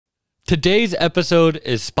Today's episode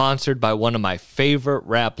is sponsored by one of my favorite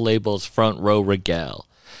rap labels, Front Row Regale.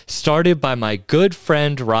 Started by my good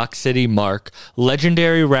friend Rock City Mark,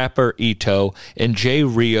 legendary rapper Ito, and Jay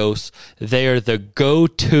Rios, they are the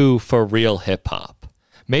go-to for real hip-hop.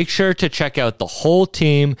 Make sure to check out the whole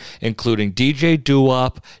team, including DJ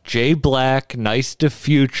Doop, Jay Black, Nice to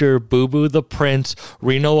Future, Boo Boo the Prince,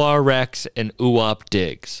 Reno RX, and Uwop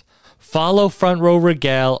Diggs. Follow Front Row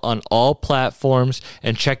Regale on all platforms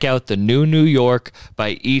and check out the New York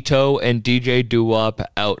by Ito and DJ Doop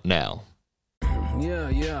out now.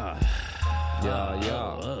 Yeah.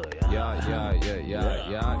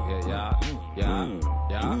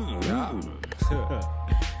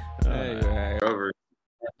 Over.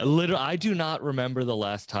 I do not remember the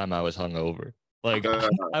last time I was hungover. Like,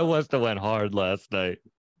 I must have went hard last night.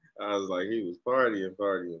 I was like, he was partying.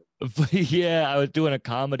 But yeah, I was doing a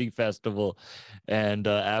comedy festival, and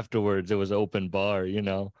afterwards it was open bar, and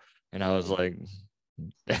I was like,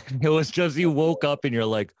 it was just you woke up and you're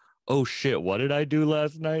like, oh shit, what did I do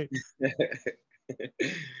last night?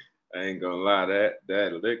 I ain't gonna lie,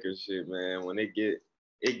 that liquor shit, man, when it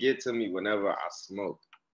get to me whenever I smoke.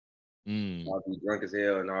 I'll be drunk as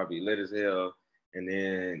hell and I'll be lit as hell, and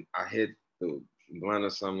then I hit the blunt or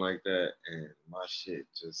something like that, and my shit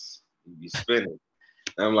just be spinning.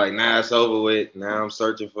 And I'm like, nah, it's over with. Now I'm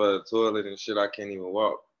searching for a toilet and shit. I can't even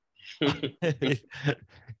walk.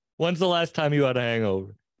 When's the last time you had a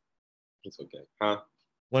hangover? It's okay, huh?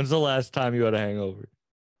 When's the last time you had a hangover?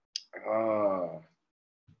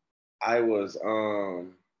 I was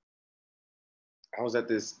at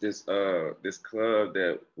this club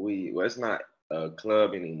that well, it's not a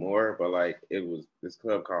club anymore, but like it was this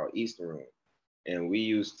club called Easter Room. And we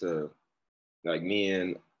used to, like me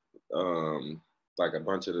and like a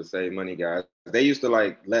bunch of the SaveMoney guys, they used to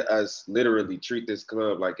like let us literally treat this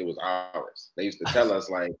club like it was ours. They used to tell us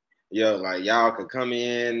like, yo, like y'all could come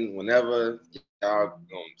in whenever, y'all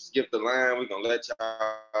gonna skip the line, we gonna let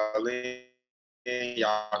y'all in,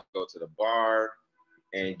 y'all go to the bar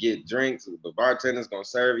and get drinks. The bartender's gonna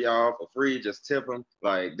serve y'all for free. Just tip them.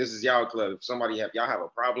 Like, this is y'all club. If y'all have a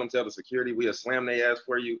problem, tell the security. We'll slam their ass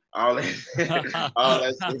for you. All that, all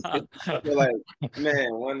that shit. I feel like,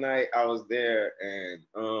 man, one night I was there and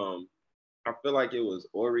I feel like it was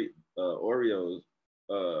Oreo's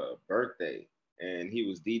birthday, and he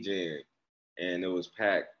was DJing, and it was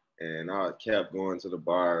packed, and I kept going to the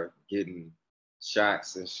bar getting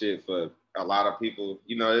shots and shit for a lot of people.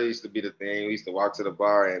 It used to be the thing. We used to walk to the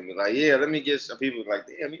bar and be like, yeah, let me get some people like,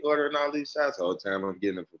 damn, you ordering all these shots the whole time. I'm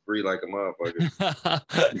getting them for free like a motherfucker.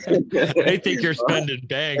 They think you're spending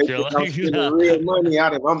bank. You're like, I'm spending real money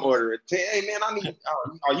out of I'm ordering. Hey, man, I need,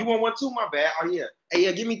 oh, you want one too? My bad. Oh, yeah. Hey,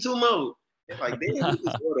 yeah, give me two more. It's like, damn, we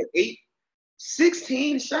just ordered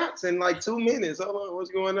 16 shots in like 2 minutes. Hold on,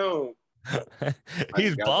 what's going on?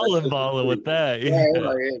 He's balling with that. Yeah,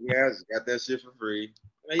 like, hey, man, I just got that shit for free.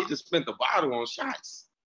 Man, he just spent the bottle on shots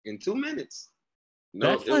in 2 minutes.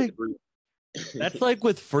 No, that's like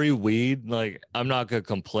with free weed. Like, I'm not gonna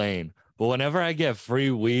complain, but whenever I get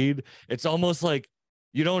free weed, it's almost like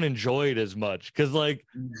you don't enjoy it as much because like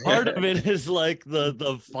part of it is like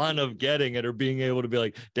the fun of getting it or being able to be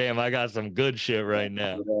like, damn, I got some good shit right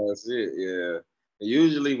now. That's it. Yeah.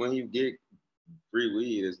 Usually when you get free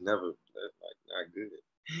weed, it's never like not good.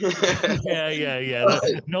 Yeah.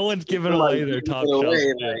 No one's giving away their top shelf. Like,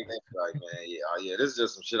 man, yeah, this is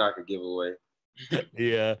just some shit I could give away.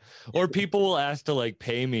 Yeah. Or people will ask to like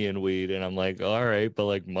pay me in weed, and I'm like, all right, but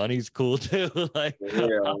like money's cool too. Like, yeah,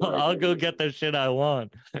 I'll go get the shit I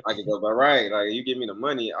want. I could go buy like you give me the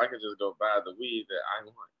money, I could just go buy the weed that I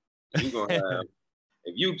want. You gonna have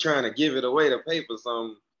if you trying to give it away to pay for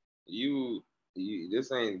something, you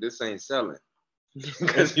this ain't selling.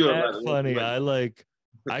 That's funny.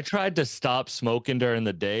 I tried to stop smoking during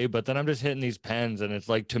the day, but then I'm just hitting these pens, and it's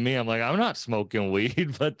like, to me, I'm like, I'm not smoking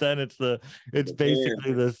weed, but then it's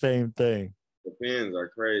basically the same thing. The pens are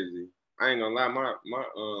crazy. I ain't gonna lie, my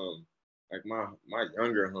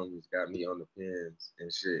younger homies got me on the pens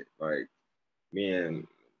and shit. Like, me and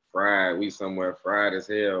Fried, we somewhere fried as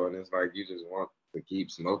hell, and it's like you just want to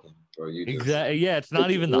keep smoking. So you exactly. Yeah, it's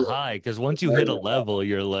not even the high, because once you hit a level,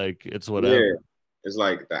 you're like, it's whatever. Yeah. It's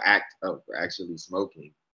like the act of actually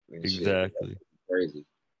smoking. Exactly. Crazy.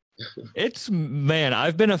 Man,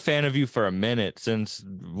 I've been a fan of you for a minute, since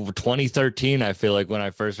 2013, I feel like, when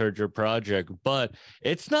I first heard your project, but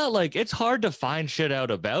it's not like, it's hard to find shit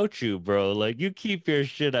out about you, bro. Like, you keep your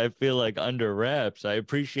shit, I feel like, under wraps. I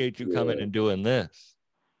appreciate you coming and doing this.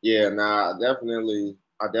 Yeah, nah, I definitely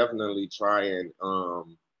try and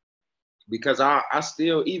because I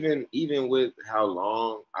still, even with how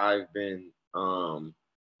long I've been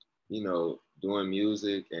doing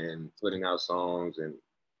music and putting out songs and,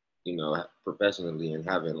 professionally and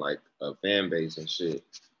having like a fan base and shit,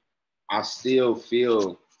 I still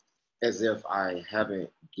feel as if I haven't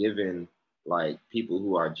given like people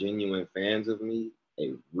who are genuine fans of me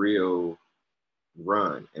a real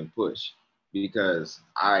run and push because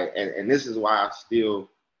and this is why I still,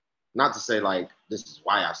 not to say like this is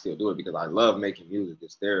why I still do it because I love making music.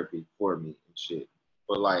 It's therapy for me and shit.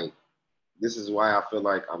 But like this is why I feel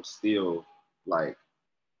like I'm still like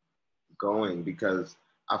going because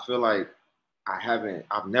I feel like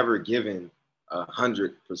I've never given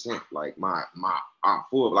 100% like my I'm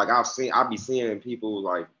full. Like I'll be seeing people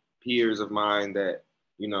like peers of mine that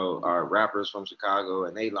are rappers from Chicago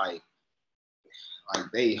and they like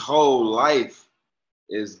they whole life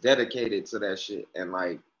is dedicated to that shit and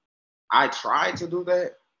like I try to do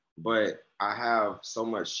that, but I have so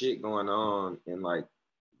much shit going on in like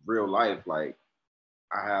real life. Like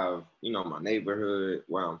I have, my neighborhood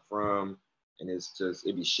where I'm from, and it's just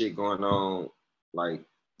it be shit going on like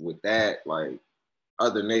with that, like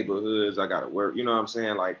other neighborhoods I gotta work, you know what I'm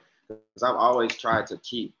saying? Like, cause I've always tried to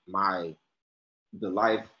keep the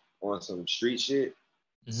life on some street shit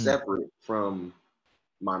separate from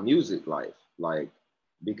my music life. Like,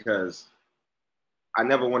 because I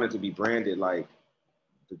never wanted to be branded like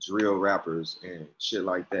the drill rappers and shit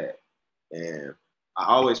like that. And I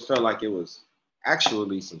always felt like it was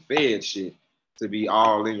actually some fed shit to be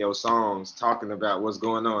all in your songs talking about what's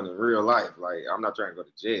going on in real life. Like I'm not trying to go to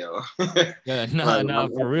jail. Yeah, Like, nah,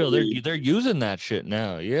 for real. They're using that shit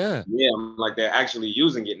now. Yeah. yeah, I'm like they're actually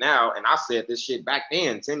using it now. And I said this shit back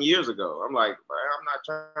then, 10 years ago. I'm like, I'm not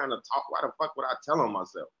trying to talk. Why the fuck would I tell on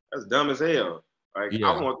myself? That's dumb as hell. Like I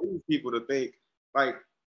Yeah. want these people to think like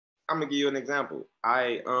I'm gonna give you an example.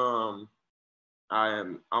 I'm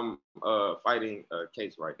fighting a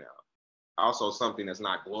case right now. Also something that's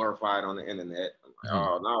not glorified on the internet. I'm like,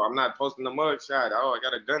 oh no, I'm not posting a mugshot. Oh, I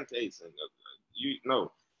got a gun case, and you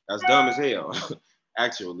know that's dumb as hell.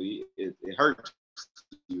 Actually, it hurts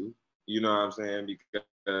you. You know what I'm saying?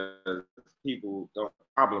 Because people don't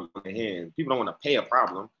have a problem on their hands. People don't want to pay a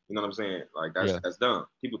problem. You know what I'm saying? Like that's dumb.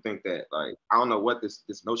 People think that like I don't know what this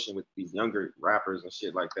notion with these younger rappers and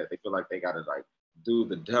shit like that. They feel like they gotta like do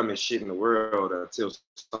the dumbest shit in the world until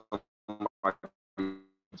somebody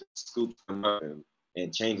scoops them up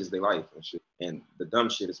and changes their life and shit. And the dumb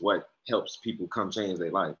shit is what helps people come change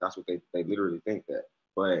their life. That's what they literally think that.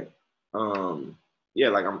 But yeah,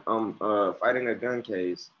 like I'm fighting a gun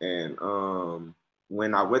case, and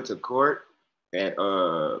when I went to court at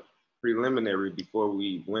preliminary before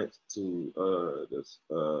we went to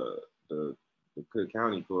the Cook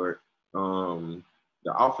County Court,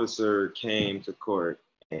 the officer came to court,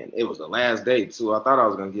 and it was the last day too. I thought I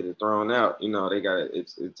was gonna get it thrown out. They got it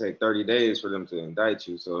take 30 days for them to indict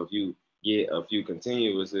you. So if you get a few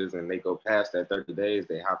continuouses and they go past that 30 days,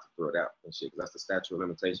 they have to throw it out and shit. That's the statute of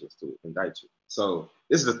limitations to indict you. So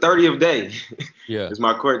this is the 30th day. Yeah. It's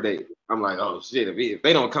my court date. I'm like, oh shit, if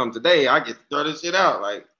they don't come today, I get to throw this shit out.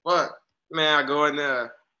 Like, fuck. Man, I go in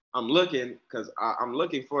there. I'm looking because I'm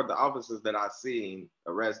looking for the officers that I seen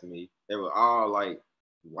arrest me. They were all like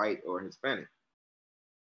white or Hispanic.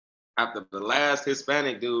 After the last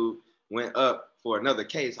Hispanic dude went up for another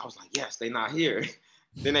case, I was like, yes, they not here.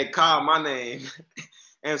 Then they called my name.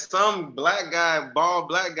 And some black guy, bald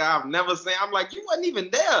black guy I've never seen. I'm like, you wasn't even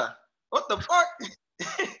there. What the fuck?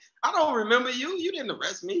 I don't remember you. You didn't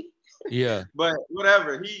arrest me. Yeah. But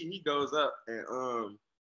whatever. He goes up and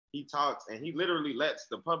he talks and he literally lets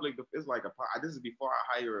the public. It's like this is before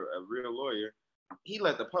I hire a real lawyer. He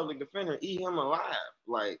let the public defender eat him alive.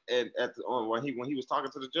 Like when he was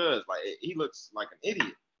talking to the judge, like he looks like an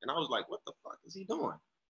idiot. And I was like, what the fuck is he doing?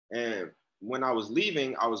 And when I was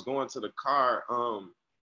leaving, I was going to the car.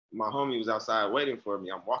 My homie was outside waiting for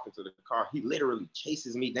me. I'm walking to the car. He literally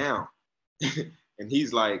chases me down. And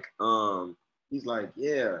he's like,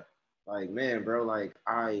 yeah, like, man, bro, like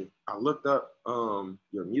I looked up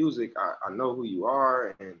your music. I know who you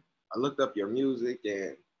are, and I looked up your music,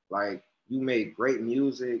 and like you make great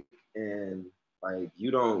music, and like you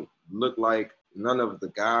don't look like none of the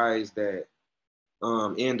guys that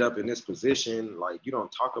end up in this position. Like you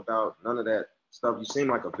don't talk about none of that stuff. You seem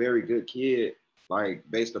like a very good kid, like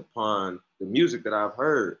based upon the music that I've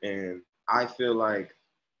heard. And I feel like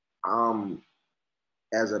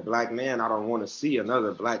as a black man, I don't want to see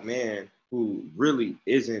another black man who really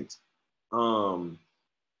isn't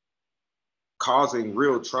causing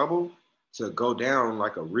real trouble to go down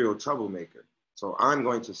like a real troublemaker. So I'm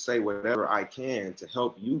going to say whatever I can to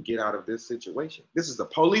help you get out of this situation. This is a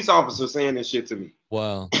police officer saying this shit to me.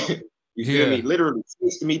 Wow. You feel me? Literally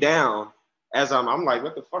chased me down as I'm like,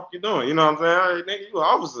 what the fuck you doing? You know what I'm saying? Hey, nigga, you an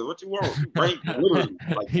officer. What you want? You rank literally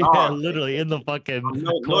like Yeah, dog. literally in the fucking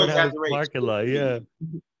No courthouse exaggeration. parking lot. Yeah.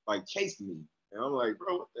 Like chased me. And I'm like,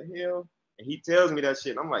 bro, what the hell? And he tells me that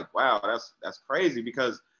shit. And I'm like, wow, that's crazy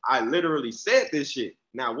because I literally said this shit.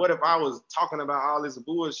 Now, what if I was talking about all this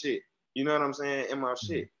bullshit? You know what I'm saying? In my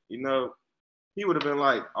shit. You know, he would have been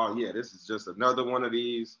like, oh yeah, this is just another one of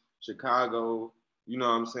these Chicago, you know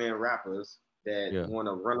what I'm saying, rappers that Yeah. want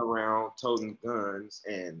to run around toting guns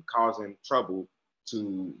and causing trouble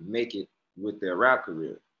to make it with their rap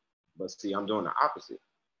career. But see, I'm doing the opposite.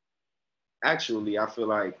 Actually, I feel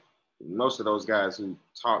like most of those guys who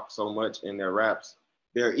talk so much in their raps,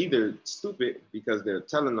 they're either stupid because they're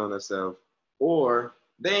telling on themselves, or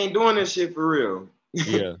they ain't doing this shit for real.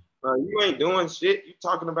 Yeah. You ain't doing shit. You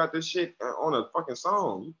talking about this shit on a fucking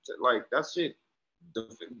song. Like that shit. The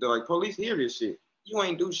like police hear this shit. You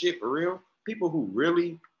ain't do shit for real. People who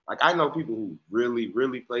really like, I know people who really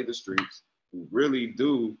play the streets, who really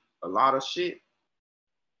do a lot of shit.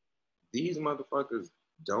 These motherfuckers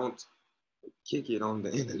don't kick it on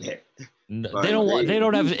the internet. No, Like they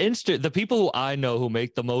don't have the people who I know who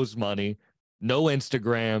make the most money, no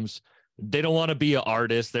Instagrams. They don't want to be an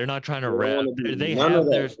artist. They're not trying to they don't rap. want to do They none of have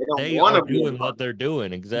that. They don't they want are to be doing a what they're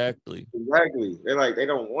doing. Exactly. exactly. They're like they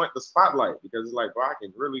don't want the spotlight because it's like, bro, I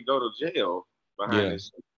can really go to jail behind Yeah.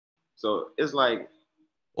 this shit. So it's like I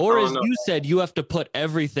Or don't as know. you said, you have to put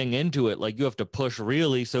everything into it. Like you have to push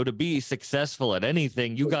really. So to be successful at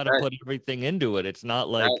anything, you got to put everything into it. It's not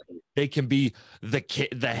like Exactly. they can be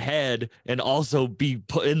the head and also be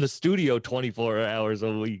put in the studio 24 hours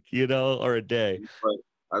a week, or a day. But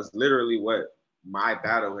that's literally what my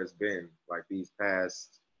battle has been like these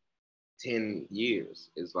past 10 years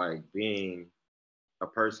is like being a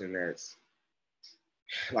person that's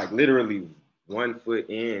like literally 1 foot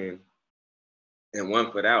in and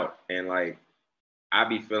 1 foot out. And like I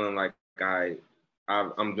be feeling like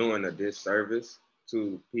I'm doing a disservice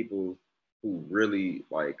to people who really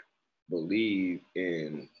like believe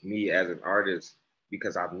in me as an artist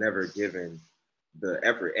because I've never given the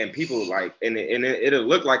effort. And people like, it'll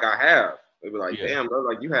look like I have. It'll be like, Yeah. damn, bro,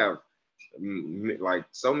 like you have like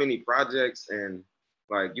so many projects and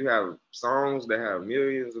like you have songs that have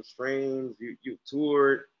millions of streams. You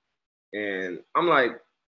toured, and I'm like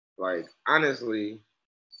honestly,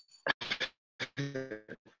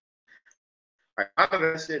 like a lot of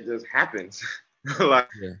that shit just happens. Like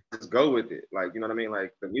Yeah. just go with it. Like, you know what I mean?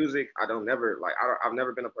 Like the music, I've never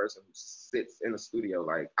been a person who sits in the studio.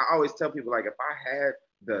 Like I always tell people, like if I had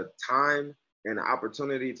the time and the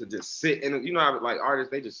opportunity to just sit in, like artists,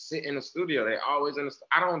 they just sit in the studio. They always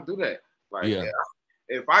I don't do that. Like Yeah.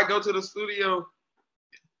 if I go to the studio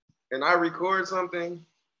and I record something,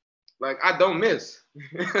 like I don't miss.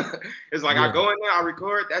 It's like Yeah. I go in there, I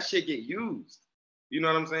record, that shit get used. You know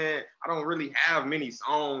what I'm saying? I don't really have many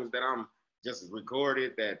songs that I'm just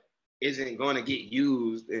recorded that isn't going to get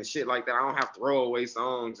used and shit like that. I don't have throwaway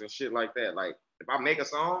songs and shit like that. Like if I make a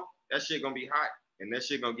song, that shit gonna be hot and that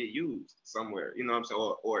shit gonna get used somewhere. You know what I'm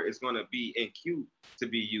saying? Or it's gonna be in queue to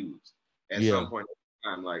be used at Yeah. some point in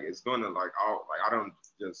time. Like it's gonna like all like I don't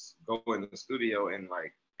just go in the studio and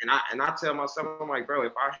like and I tell myself, I'm like, bro,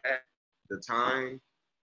 if I had the time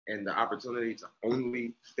and the opportunity to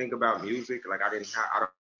only think about music, like I don't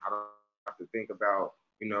have to think about,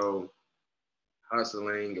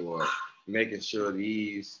 hustling or making sure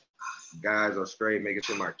these guys are straight, making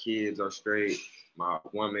sure my kids are straight, my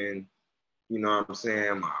woman, you know what I'm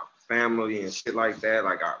saying, my family and shit like that.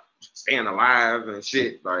 Like I staying alive and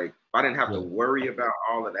shit. Like if I didn't have to worry about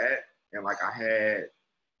all of that and like I had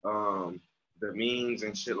the means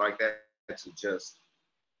and shit like that to just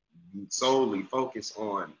solely focus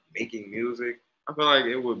on making music, I feel like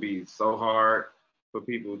it would be so hard for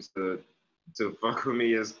people to fuck with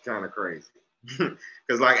me. Is kind of crazy.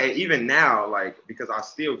 Because like even now, like because I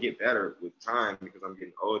still get better with time because I'm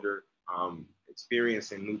getting older,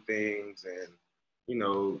 experiencing new things and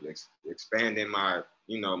expanding my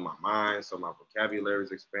my mind, so my vocabulary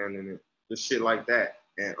is expanding it, just shit like that.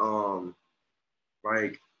 And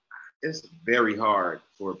like it's very hard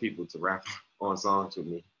for people to rap on songs with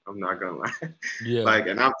me. I'm not gonna lie. Yeah. Like,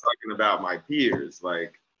 and I'm talking about my peers,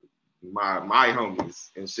 like my homies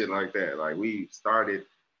and shit like that. Like we started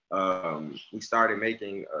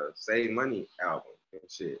making a SaveMoney album and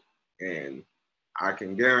shit. And I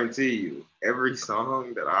can guarantee you every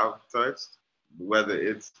song that I've touched, whether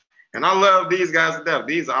it's and I love these guys to death.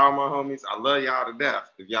 These are all my homies. I love y'all to death.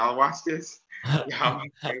 If y'all watch this, I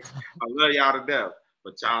love y'all to death.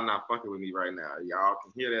 But y'all not fucking with me right now. Y'all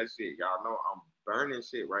can hear that shit. Y'all know I'm burning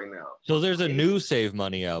shit right now. So there's a new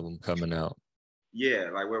SaveMoney album coming out. Yeah,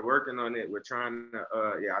 like we're working on it. We're trying to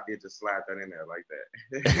yeah, I did just slide that in there like that.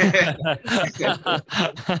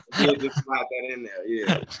 Yeah, just slide that in there.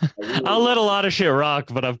 Yeah. Like I'll let a lot of shit rock,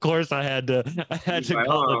 but of course I had he's to like,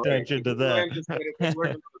 call oh, like, attention to you that. ain't just say that they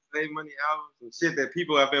working on the Save Money albums and shit that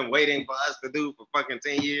people have been waiting for us to do for fucking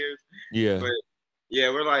 10 years. Yeah. But yeah,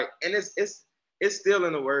 we're like, and it's still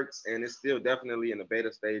in the works and it's still definitely in the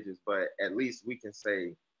beta stages, but at least we can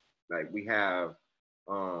say like we have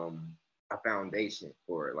a foundation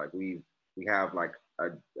for it. Like we have like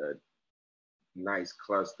a nice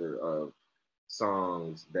cluster of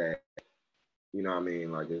songs that you know what I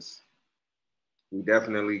mean, like it's we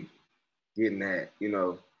definitely getting that, you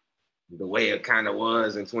know, the way it kind of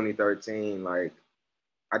was in 2013. Like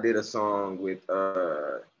I did a song with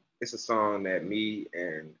it's a song that me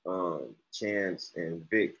and Chance and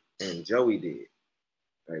Vic and Joey did.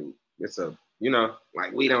 Like it's a you know,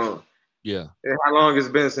 like we don't Yeah. how long it's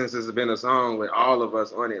been since it's been a song with all of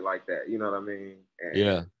us on it like that, you know what I mean?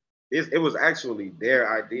 Yeah. And it was actually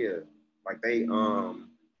their idea. Like they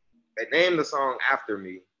named the song after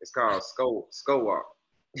me. It's called Sko Walk.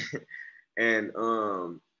 And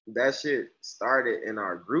that shit started in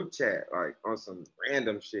our group chat, like on some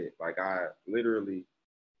random shit. Like I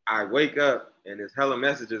wake up and there's hella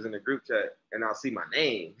messages in the group chat and I'll see my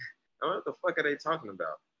name. What the fuck are they talking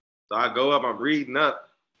about? So I go up, I'm reading up,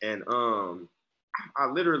 and I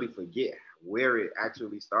literally forget where it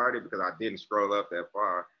actually started because I didn't scroll up that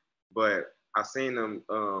far. But I seen them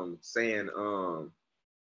saying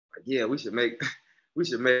like, yeah, we should make we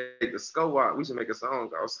should make the Sko Walk. We should make a song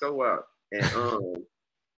called Sko Walk.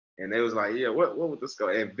 And they was like, yeah, what was the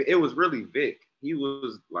Sko? And it was really Vic. He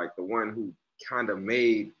was like the one who kind of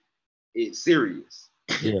made it serious.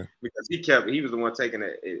 Yeah. Because he was the one taking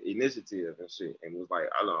the initiative and shit and was like,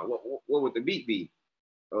 I don't know, what would the beat be?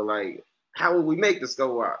 Or like, how would we make the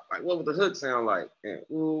Sko Walk? Like, what would the hook sound like? And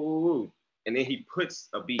ooh, ooh, ooh. And then he puts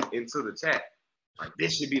a beat into the chat. Like,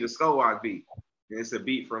 this should be the Sko Walk beat. And it's a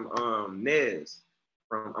beat from Nez.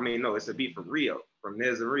 It's a beat from Rio, from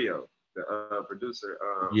Nez and Rio, the producer.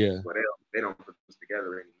 Yeah. Well, they don't produce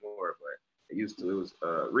together anymore, but they used to. It was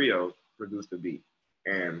Rio produced the beat.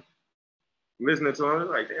 And listening to him,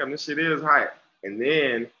 like, damn, this shit is hype. And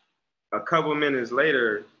then a couple minutes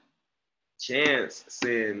later, Chance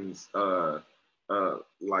sends like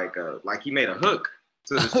he made a hook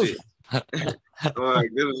to the shit. Like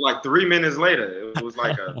it was like 3 minutes later. It was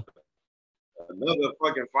like another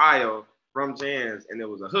fucking file from Chance, and it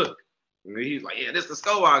was a hook. And he's like, "Yeah, this the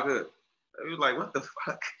Sko Walk hook." He was like, "What the fuck?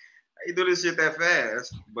 How you do this shit that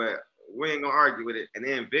fast?" But we ain't gonna argue with it. And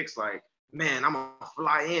then Vic's like, "Man, I'm gonna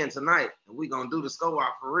fly in tonight, and we gonna do the Sko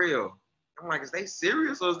Walk for real." I'm like, "Is they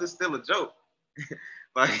serious or is this still a joke?"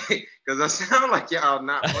 Like, because I sound like y'all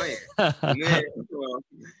not playing. And then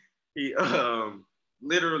he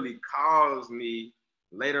literally calls me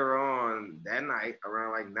later on that night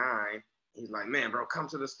around like 9. He's like, "Man, bro, come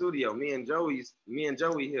to the studio. Me and Joey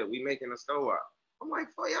here. We making a Sko Walk." I'm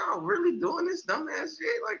like, "For y'all really doing this dumbass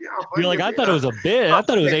shit? Like y'all You're funny like, as I thought it hell." was a bit. I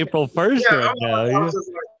thought it was April 1st Yeah, right now. I Yeah. was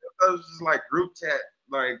just like group chat,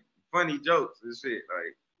 like funny jokes and shit.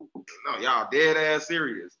 Like, no, y'all dead ass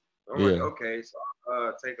serious. I'm like, Yeah. okay, so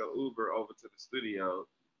take an Uber over to the studio,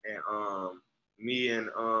 and me,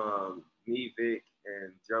 Vic,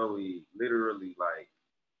 and Joey literally like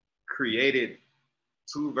created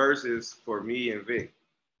 2 verses for me and Vic,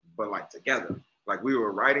 but like together. Like we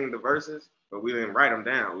were writing the verses, but we didn't write them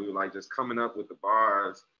down. We were like just coming up with the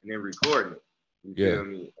bars and then recording it. You Yeah. feel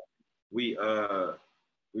me? We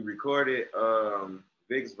recorded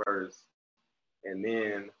Vic's verse, and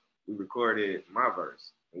then we recorded my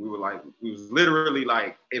verse. And we was literally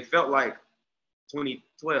like, it felt like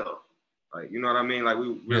 2012. Like, you know what I mean? Like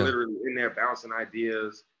we're literally in there bouncing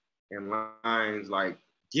ideas and lines, like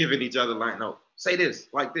giving each other like, no, say this,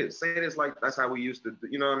 like this, say this, like that's how we used to,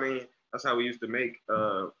 you know what I mean? That's how we used to make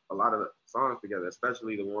a lot of songs together,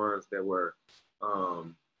 especially the ones that were,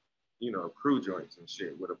 crew joints and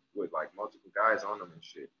shit with like multiple guys on them and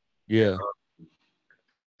shit. Yeah.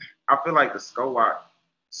 I feel like the Sko Walk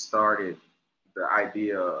started the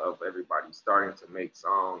idea of everybody starting to make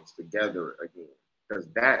songs together again, because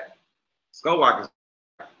that Sko Walk is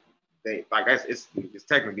it's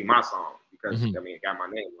technically my song because Mhm. I mean it got my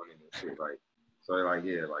name on it and shit, like so like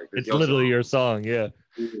yeah, like It's literally your song. Yeah.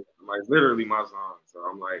 Like it's literally my song. So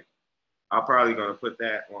I'm like, I'm probably gonna put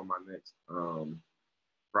that on my next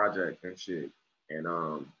project and shit. And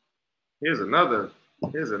here's another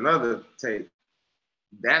take.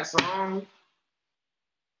 That song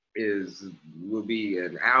will be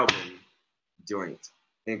an album joint.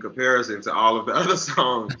 in comparison to all of the other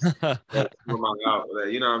songs that's from my album.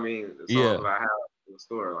 You know what I mean? The songs Yeah. that I have in the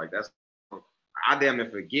store, like that's I damn near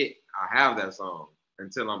forget I have that song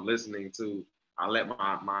until I'm listening to. I let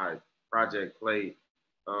my project play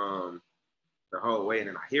um, the whole way, and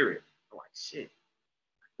then I hear it. I'm like, shit,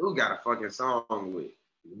 who got a fucking song with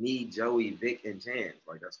me, Joey, Vic, and Chance?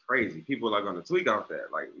 Like that's crazy. People are gonna tweak off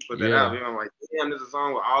that. Like we put that Yeah. out, I'm like, damn, this is a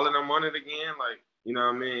song with all of them on it again. Like, you know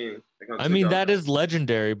what I mean? They're gonna I tweak mean, off that that. is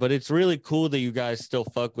legendary, but it's really cool that you guys still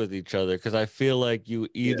fuck with each other because I feel like Yeah,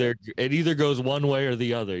 it either goes one way or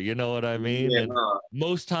the other. You know what I mean? yeah, And no.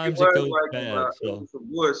 most It times it was goes like bad. it So was some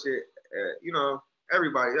bullshit. You know,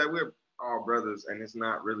 everybody like we're all brothers, and it's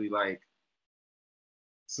not really like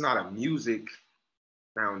it's not a music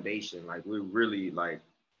foundation. Like we really like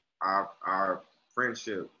our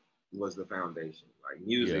friendship was the foundation. Like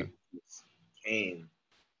yeah. music came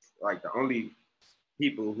like the only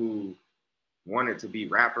people who wanted to be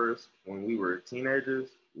rappers when we were teenagers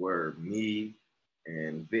were me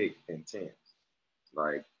and Vic and Chance.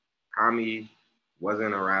 Like Kami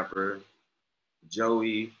wasn't a rapper.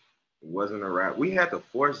 Joey wasn't a rapper. We had to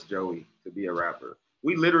force Joey to be a rapper.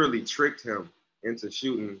 We literally tricked him into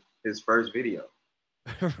shooting his first video.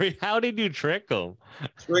 How did you trick them?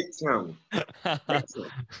 Tricked him. Tricked him.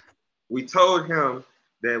 We told him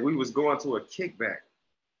that we was going to a kickback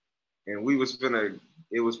and we was gonna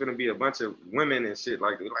it was gonna be a bunch of women and shit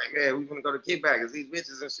like man, we gonna go to kickback. It's these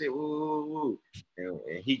bitches and shit. Woo, woo, woo.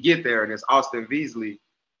 And he get there and it's Austin Beasley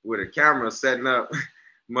with a camera setting up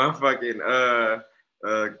motherfucking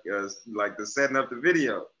like the setting up the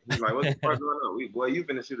video. He's like, what the fuck going on? Boy, you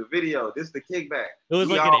finna shoot a video. This the kickback. It was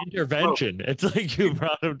We like an all intervention. It's like you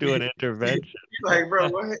brought him to an intervention. like, bro,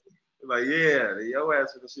 what? Like, yeah, your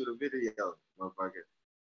ass finna shoot a video, motherfucker.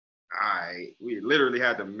 We literally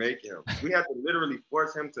had to make him. We had to literally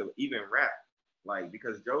force him to even rap. Like,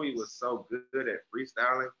 because Joey was so good at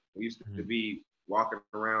freestyling. We used to be walking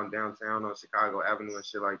around downtown on Chicago Avenue and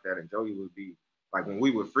shit like that. And Joey would be like, when we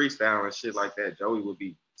would freestyle and shit like that, Joey would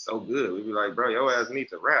be so good. We'd be like, bro, your ass need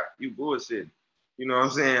to rap. You bullshit. You know what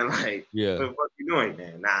I'm saying? Like, Yeah. what the fuck you doing,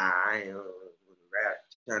 man? Nah, I ain't rap.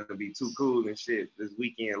 Trying to be too cool and shit. This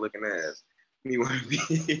weekend looking ass. He want to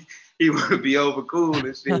be, he want to be over cool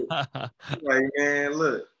and shit. Like, man,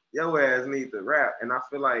 look, your ass needs to rap. And I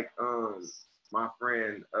feel like my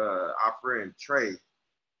friend, our friend Trey,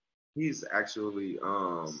 he's actually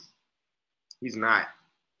he's not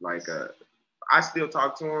like I still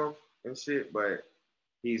talk to him and shit, but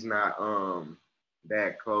he's not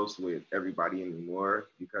that close with everybody anymore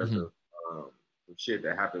because of the shit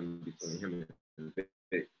that happened between him and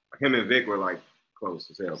Vic. Him and Vic were like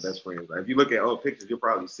close as hell, best friends. Like if you look at old pictures, you'll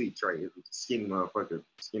probably see Trey. It's a skinny motherfucker,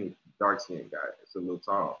 skinny, dark skinned guy. It's a little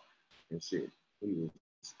tall and shit. He was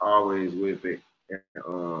always with it.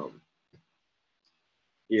 And,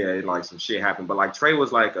 yeah, like some shit happened. But like Trey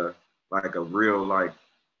was like a real like,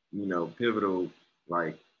 you know, pivotal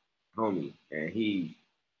like homie. And he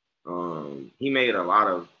made a lot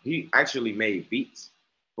of he actually made beats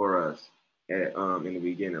for us at in the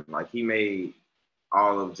beginning. Like he made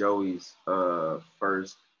all of Joey's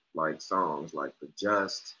first like songs, like the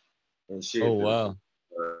Just and Oh shit. wow.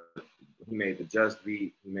 He made the Just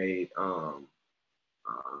beat. He made all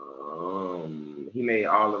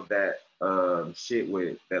of that shit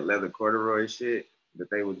with that leather corduroy shit that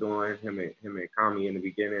they were doing. Him and Kami in the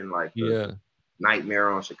beginning, like the Yeah. Nightmare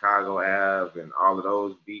on Chicago Ave and all of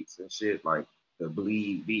those beats and shit, like the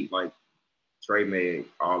Bleed beat, like Trey made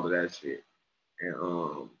all of that shit.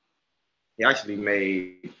 And he actually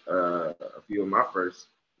made a few of my first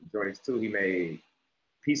joints too. He made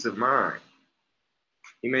Peace of Mind.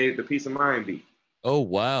 He made the Peace of Mind beat. Oh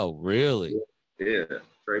wow, really? Yeah,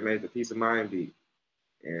 Trey made the Peace of Mind beat.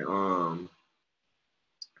 And I'm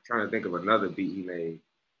trying to think of another beat he made.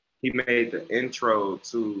 He made the intro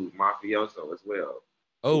to Mafioso as well.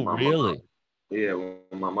 Oh My mom, really? yeah, when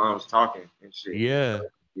my mom's talking and shit. Yeah.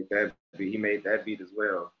 That beat, he made that beat as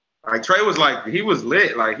well. Like Trey was like, he was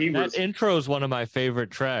lit. Like he That was, intro is one of my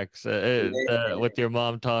favorite tracks. yeah, With your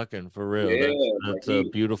mom talking for real. yeah. Like That's a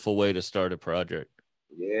beautiful way to start a project.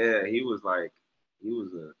 yeah, he was like, he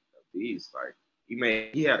was a beast. Like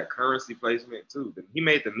he had a currency placement too. He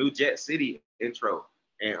made the new Jet City intro,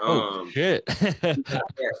 and Oh shit.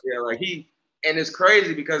 yeah, like and it's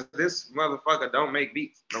crazy because this motherfucker don't make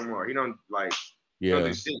beats no more. He don't like, he don't do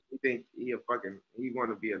Yeah. shit. He think he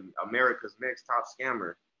want to be America's next top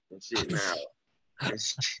scammer and shit now.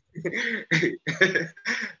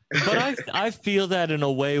 But I feel that in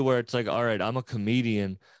a way where it's like, all right, I'm a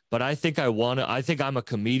comedian, but I think I'm a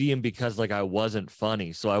comedian because like I wasn't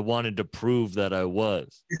funny. So I wanted to prove that I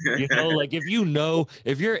was. You know, like if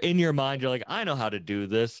you're in your mind, you're like, I know how to do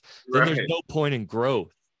this, then there's Right. no point in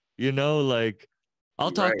growth. You know, like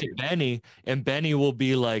I'll talk to Right. Benny and Benny will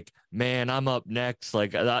be like, man, I'm up next.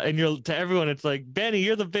 Like, and you're to everyone, it's like, Benny,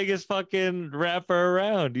 you're the biggest fucking rapper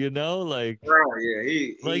around, you know? Right. Yeah.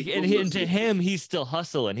 He And to foolishly. him, he's still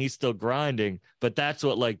hustling, he's still grinding, but that's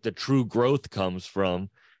what like the true growth comes from.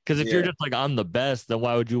 Because if you're Yeah. just like, I'm the best, then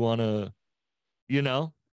why would you want to, you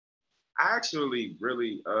know? I actually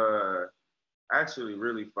really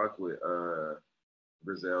fuck with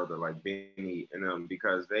Griselda, like Benny and them,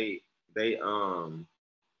 because they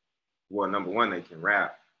well, number one, they can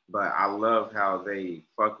rap, but I love how they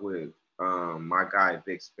fuck with my guy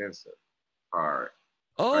Vic Spencer hard.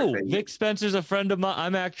 Like Oh, they Vic Spencer's a friend of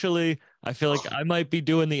mine. I feel like I might be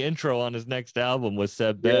doing the intro on his next album with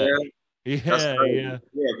Seb Bet. Yeah, that's Yeah, crazy. yeah.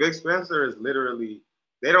 Yeah, Vic Spencer is literally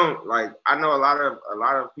they don't like I know a lot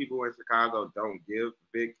of people in Chicago don't give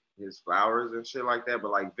Vic his flowers and shit like that,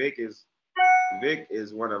 but like Vic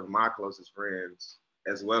is one of my closest friends,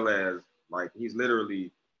 as well as like he's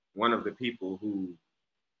literally one of the people who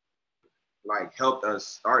like helped us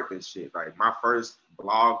start this shit. Like my first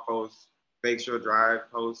blog post, Fake Shore Drive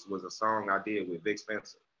post, was a song I did with Vic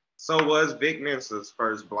Spencer. So was Vic Mensa's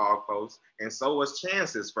first blog post, and so was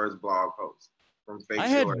Chance's first blog post from Fake I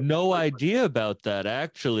had Shore. no idea about that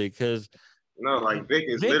actually, because No, like Vic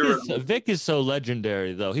is Vic is literally, Vic is so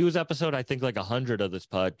legendary though. He was episode I think like 100 of this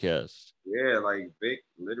podcast. yeah, like Vic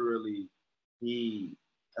literally, he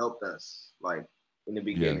helped us like in the Yeah.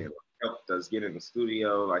 beginning, like, helped us get in the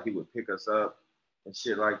studio. Like he would pick us up and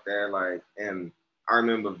shit like that. Like, and I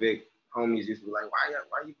remember Vic homies used to be like,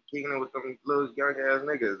 why you kicking it with them little young ass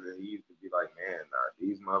niggas? And he used to be like, man,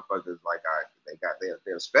 these motherfuckers like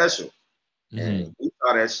they're special. Hmm. And we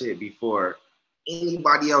saw that shit before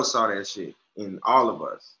anybody else saw that shit in all of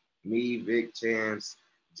us. Me, Vic, Chance,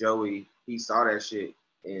 Joey, he saw that shit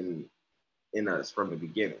in us from the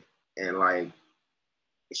beginning. And like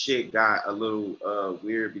shit got a little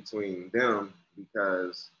weird between them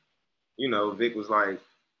because, Vic was like,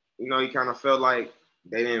 he kind of felt like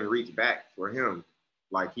they didn't reach back for him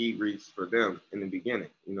like he reached for them in the beginning.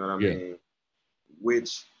 You know what I Yeah. mean?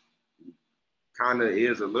 Which kind of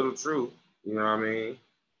is a little true. You know what I mean?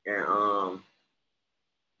 And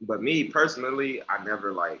but me personally, I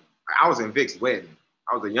never like. I was in Vic's wedding.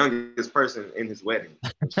 I was the youngest person in his wedding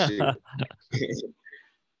and shit.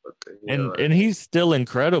 What the hell? And he's still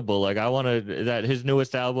incredible. Like I wanted that his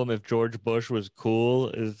newest album, If George Bush Was Cool,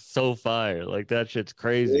 is so fire. Like that shit's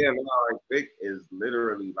crazy. Yeah, no, like Vic is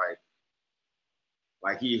literally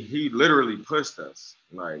like he literally pushed us.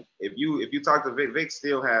 Like if you talk to Vic, Vic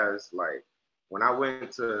still has like when I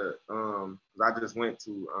went to I just went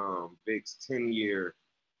to Vic's 10-year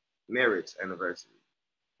marriage anniversary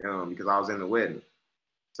because I was in the wedding.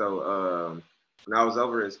 So when I was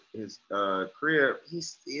over his crib, he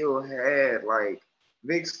still had like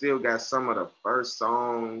Vic still got some of the first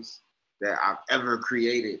songs that I've ever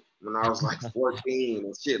created when I was like 14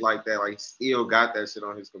 and shit like that. Like still got that shit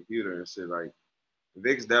on his computer and shit. Like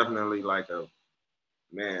Vic's definitely like a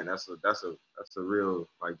man. That's a real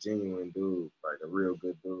like genuine dude, like a real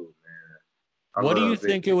good dude, man. I What do you love Vic.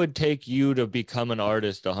 think it would take you to become an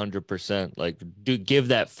artist 100%? Like give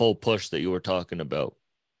that full push that you were talking about.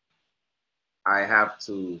 I have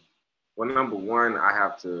to. Well, number one, I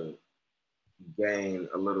have to gain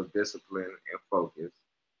a little discipline and focus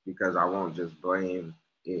because I won't just blame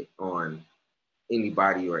it on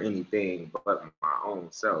anybody or anything but my own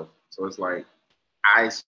self. So it's like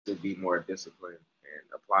I should be more disciplined and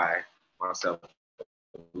apply myself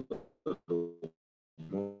a little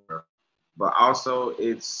more. But also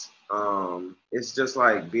it's just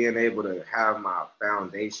like being able to have my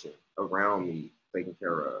foundation around me taken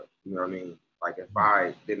care of. You know what I mean? Like if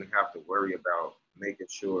I didn't have to worry about making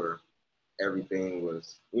sure everything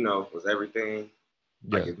was everything.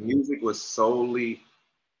 Like Yeah. if music was solely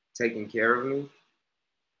taking care of me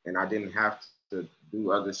and I didn't have to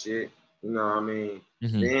do other shit, you know what I mean?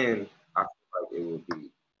 Hmm. Then I feel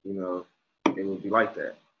like it would be like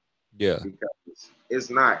that Yeah. because it's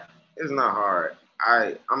not hard.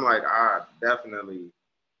 I'm like I definitely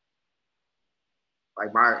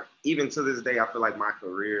like my even to this day I feel like my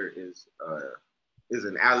career is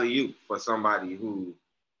an alley oop for somebody who,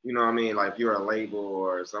 you know what I mean? Like if you're a label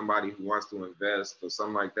or somebody who wants to invest or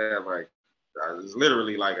something like that, like it's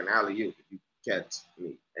literally like an alley oop if you catch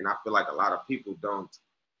me. And I feel like a lot of people don't.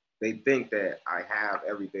 They think that I have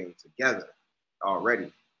everything together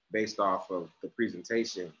already based off of the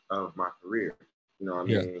presentation of my career. You know what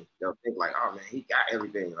I Yeah. mean? They'll think like, oh man, he got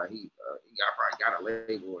everything. Like he got probably got a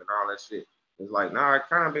label and all that shit. It's like, nah, I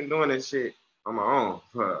kind of been doing this shit on my own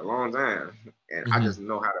for a long time, and I Hmm. just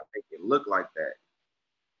know how to make it look like that,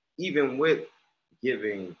 even with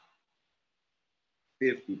giving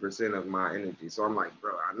 50% of my energy. So I'm like,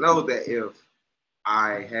 bro, I know that if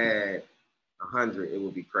I had 100, it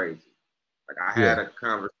would be crazy. Like I Yeah. had a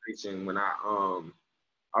conversation when I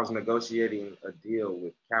was negotiating a deal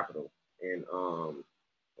with Capital in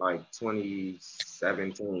like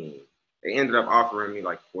 2017. They ended up offering me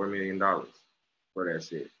like $4 million for that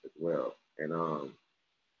shit as well. And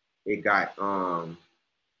it got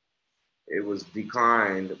it was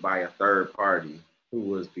declined by a third party who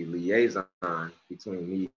was the liaison between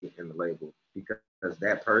me and the label because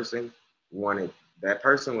that person wanted that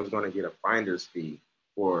person was going to get a finder's fee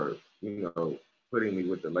for putting me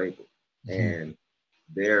with the label, Hmm. and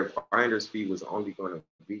their finder's fee was only going to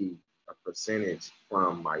be a percentage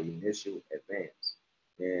from my initial advance.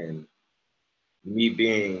 And me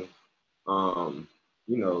being a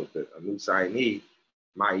new signee,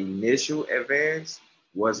 my initial advance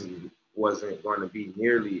wasn't going to be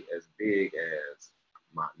nearly as big as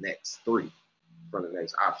my next three from the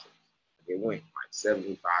next option. It went like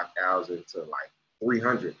 75,000 to like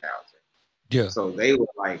 300,000. Yeah. So they were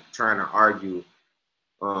like trying to argue.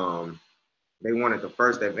 Um, they wanted the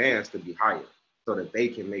first advance to be higher so that they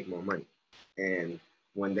can make more money. And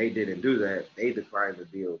when they didn't do that, they declined the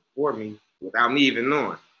deal for me without me even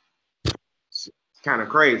knowing. It's kind of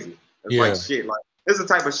crazy. It's like Yeah. shit. Like this is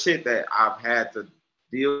the type of shit that I've had to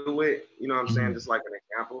deal with. You know what I'm saying? Hmm. Just like an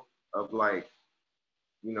example of like,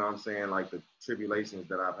 you know what I'm saying, like the tribulations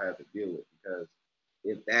that I've had to deal with. Because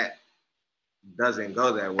if that doesn't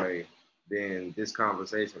go that way, then this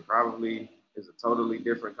conversation probably is a totally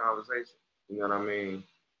different conversation. You know what I mean?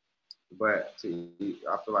 But I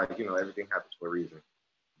feel like everything happens for a reason.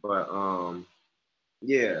 But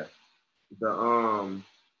yeah, the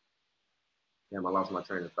damn, I lost my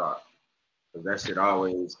train of thought because that shit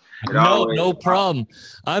always it No, always no problem.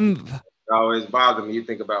 I'm it always bothered me. You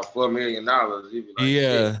think about $4 million, you be like, shit.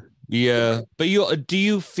 Yeah, yeah. Like, But do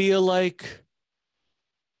you feel like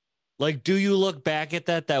do you look back at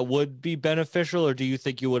that would be beneficial, or do you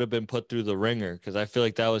think you would have been put through the ringer? Because I feel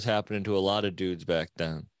like that was happening to a lot of dudes back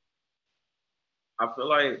then. I feel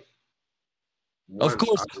like Of once I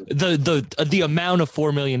course, was the amount of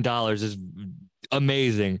 $4 million is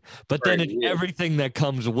amazing, but then it's crazy, yeah. everything that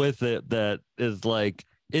comes with it that is like,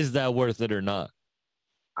 is that worth it or not?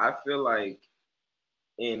 I feel like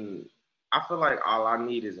in I feel like all I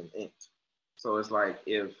need is an inch. So it's like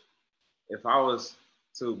if I was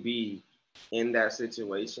to be in that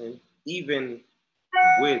situation, even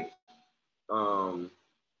with um,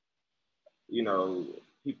 you know,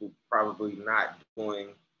 people probably not doing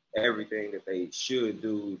everything that they should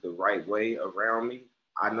do the right way around me.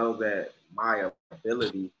 I know that my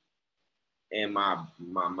ability and my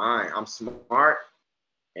mind, I'm smart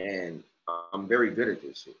and I'm very good at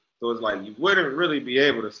this shit. So it's like you wouldn't really be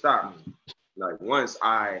able to stop me. Like once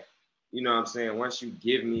what I'm saying, once you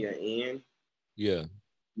give me an end, Yeah.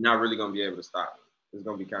 you're not really gonna be able to stop me. It's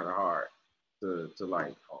gonna be kind of hard to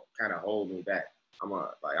like kind of hold me back.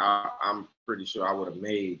 I'm pretty sure I would have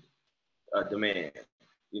made a demand,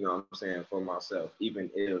 what I'm saying, for myself, even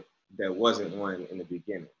if there wasn't one in the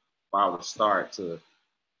beginning. If I would start to,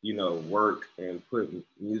 work and put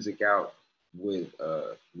music out with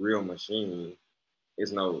a real machine,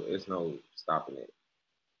 it's no stopping it.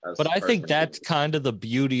 That's But I think personally. that's kind of the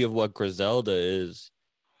beauty of what Griselda is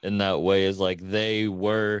in that way, is like they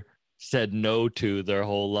were said no to their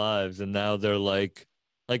whole lives, and now they're like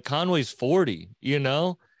Conway's 40, you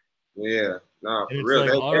know? Yeah, no, And for it's real.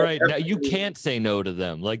 like, They, all they right, now you definitely, can't say no to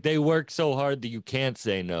them. Like they work so hard that you can't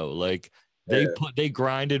say no. Like yeah, they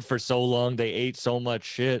grinded for so long, they ate so much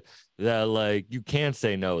shit that like you can't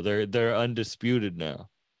say no. They're undisputed now.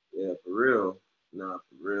 yeah, for real. No,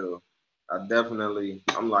 for real.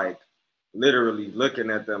 I'm like literally looking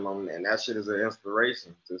at them, and that shit is an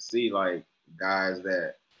inspiration to see like guys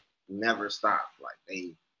that never stopped. Like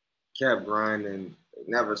they kept grinding, they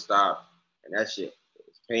never stopped, and that shit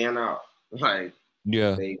is paying off. Like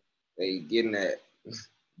Yeah. they they getting that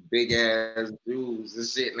big ass dudes and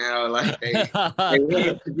shit now. Like they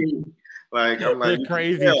want to be like I'm like The you can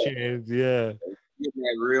crazy tell chains, yeah. they getting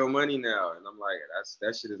that real money now, and I'm like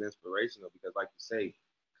that shit is inspirational because like you say,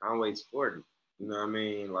 Conway's 40. You know what I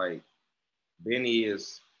mean? Like Benny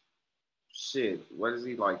is shit. What is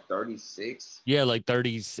he like 36? Yeah, like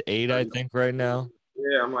 38, I think, right now.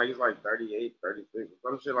 Yeah, I'm like he's like 38, 36,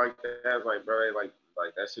 some shit like that. It's like bro, like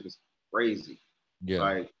that shit is crazy. Yeah.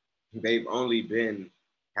 Like they've only been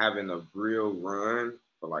having a real run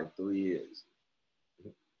for like 3 years.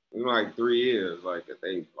 In like 3 years, like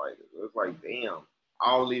they like it was like damn,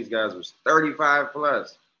 all these guys was 35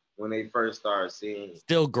 plus when they first started seeing.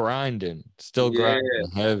 Still grinding Yeah,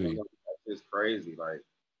 heavy. that's just crazy. Like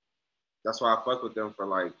that's why I fuck with them for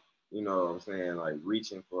like, you know what I'm saying, like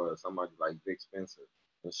reaching for somebody like Vic Spencer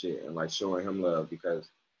and shit and like showing him love because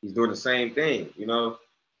he's doing the same thing, you know?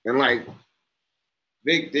 And like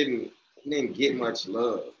Vic didn't get much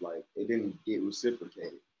love. Like it didn't get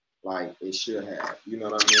reciprocated like it should have. You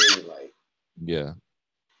know what I mean? Like Yeah.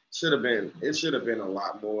 it should have been a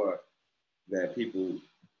lot more that people,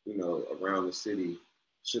 you know, around the city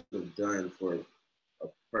should have done for a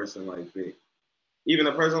person like Vic. Even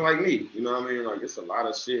a person like me, you know what I mean? Like it's a lot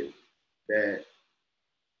of shit that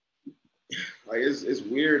like it's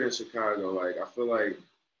weird in Chicago. Like I feel like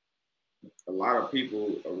a lot of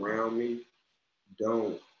people around me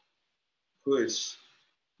don't push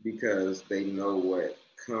because they know what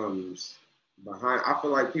comes behind. I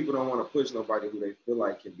feel like people don't want to push nobody who they feel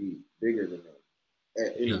like can be bigger than them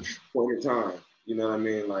at any point in time. You know what I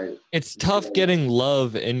mean? Like It's tough getting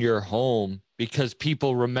love in your home because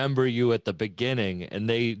people remember you at the beginning and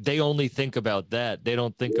they only think about that. They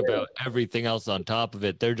don't think about everything else on top of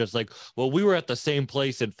it. They're just like, well, we were at the same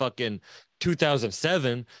place in fucking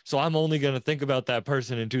 2007, so I'm only going to think about that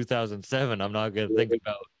person in 2007. I'm not going to think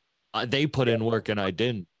about they put in work and I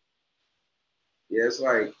didn't. Yeah, it's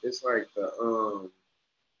like the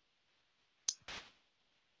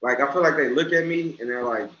like I feel like they look at me and they're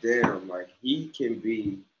like, damn, like he can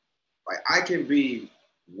be like I can be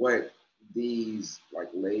what these like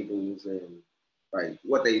labels and like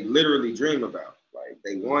what they literally dream about. Like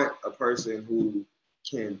they want a person who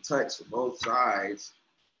can touch both sides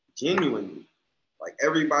genuinely. Like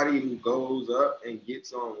everybody who goes up and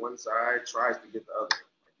gets on one side tries to get the other.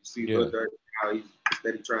 Like you see Lil Durk, how he's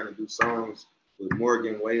steady trying to do songs with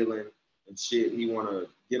Morgan Wallen and shit. He want to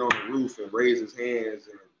get on the roof and raise his hands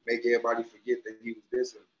and make everybody forget that he was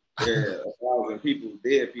dissing. Yeah, 1,000 people,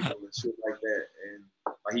 dead people, and shit like that. And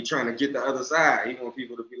like he trying to get the other side. He want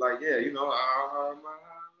people to be like, yeah, you know,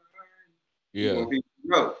 he Yeah. want people to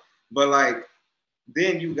know. But like,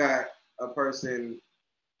 then you got a person.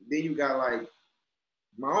 Then you got like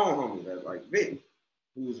my own homie that's like Vic,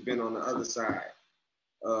 who's been on the other side,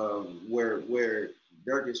 where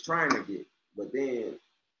Dirk is trying to get, but then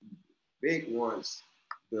Vic wants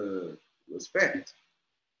the respect,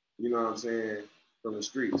 you know what I'm saying, from the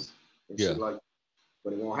streets and shit like that.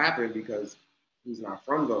 But it won't happen because he's not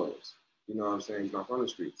from those. You know what I'm saying? He's not from the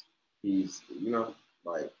streets. He's, you know,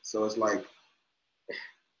 like, so it's like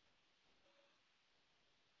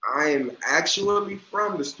I am actually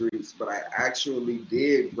from the streets, but I actually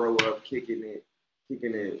did grow up kicking it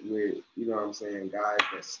with, you know what I'm saying, guys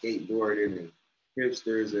that skateboarding and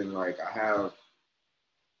hipsters, and like I have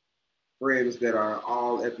friends that are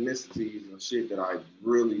all ethnicities and shit that I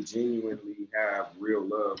really genuinely have real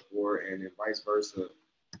love for, and then vice versa,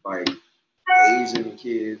 like Asian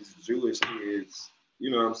kids, Jewish kids, you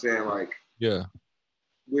know what I'm saying, like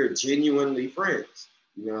we're genuinely friends.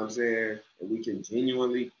 You know what I'm saying? And we can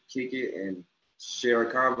genuinely kick it and share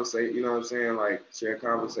a conversation, you know what I'm saying? Like share a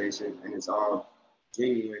conversation and it's all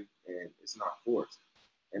genuine and it's not forced.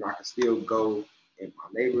 And I can still go in my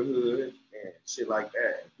neighborhood and shit like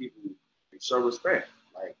that. And people they show respect.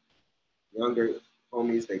 Like younger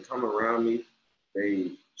homies, they come around me,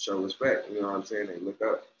 they show respect. You know what I'm saying? They look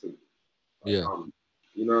up to me. Like,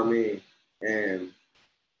 you know what I mean? And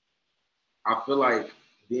I feel like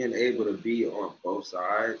being able to be on both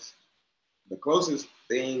sides, the closest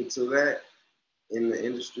thing to that in the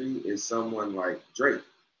industry is someone like Drake,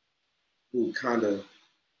 who kind of,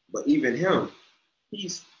 but even him, he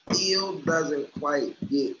still doesn't quite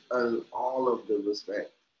get all of the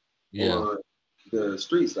respect on the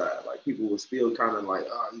street side. Like people will still kind of like,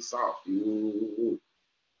 oh, he's soft. Ooh.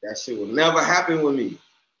 That shit will never happen with me.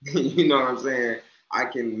 You know what I'm saying? I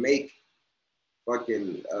can make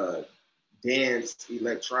fucking dance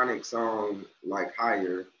electronic song like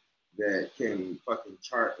Higher that can fucking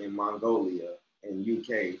chart in Mongolia and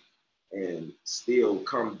UK and still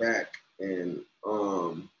come back and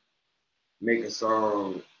make a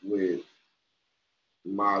song with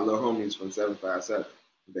my little homies from 757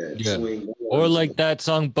 that swing. Or like that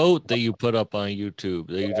song Boat that you put up on YouTube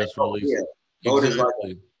that you just released. Yeah. Boat is like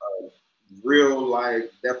a real life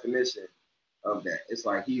definition of that. It's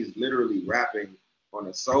like he's literally rapping on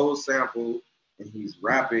a soul sample and he's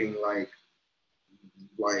rapping like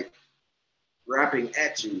rapping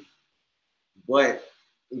at you, but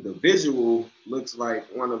the visual looks like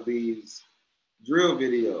one of these drill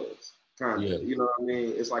videos, kind of. You know what I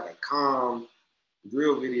mean? It's like a calm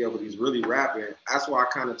drill video, but he's really rapping. That's why I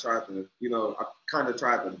kind of tried to, I kind of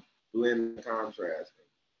tried to blend the contrast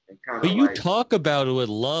and kind But of you like, talk about it with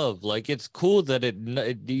love. Like it's cool that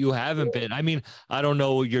you haven't been. I mean, I don't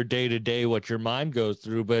know your day to day what your mind goes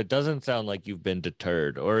through, but it doesn't sound like you've been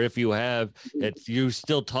deterred. Or if you have, it's you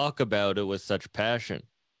still talk about it with such passion.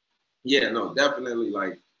 yeah, no, definitely.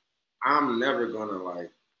 Like, I'm never gonna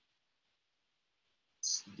like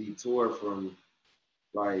detour from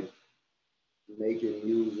like making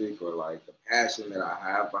music or like the passion that I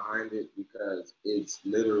have behind it because it's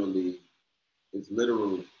literal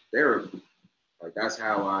therapy. Like that's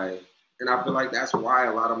how and I feel like that's why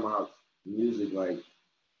a lot of my music like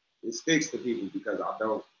it sticks to people because I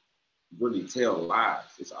don't really tell lies.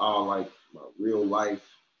 It's all like my real life,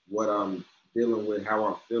 what I'm dealing with, how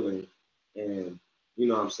I'm feeling, and you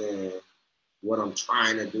know what I'm saying, what I'm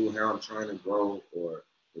trying to do, how I'm trying to grow, or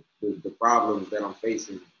the problems that I'm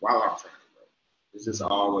facing while I'm trying to grow. It's just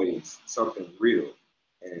always something real.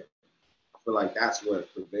 And I feel like that's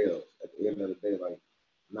what prevails at the end of the day. Like,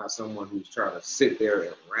 I'm not someone who's trying to sit there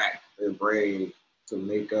and rack their brain to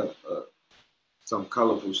make up some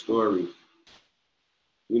colorful story,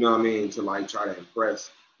 you know what I mean, to like try to impress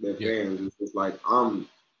their Yeah. fans. It's just like I'm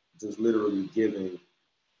just literally giving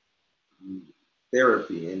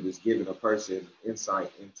therapy and just giving a person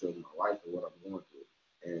insight into my life and what I'm going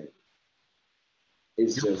through. And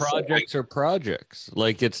it's Your just so, projects are projects.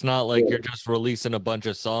 Like it's not like yeah, you're just releasing a bunch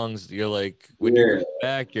of songs. You're like when you yeah, go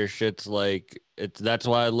back, your shit's like it's that's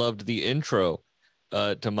why I loved the intro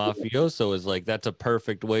to Mafioso is like that's a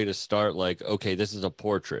perfect way to start like okay, this is a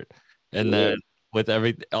portrait. And yeah. then with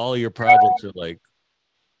every all your projects are like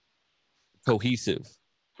cohesive.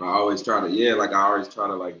 I always try to, yeah, like I always try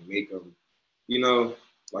to like make them, you know,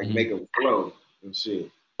 like Mhm. make them flow and shit.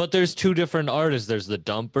 But there's two different artists. There's the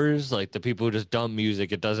dumpers, like the people who just dump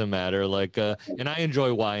music. It doesn't matter. Like, and I enjoy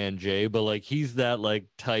YNJ, but like he's that like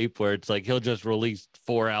type where it's like he'll just release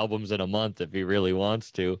 4 albums in a month if he really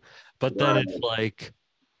wants to. But then Right. it's like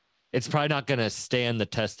it's probably not gonna stand the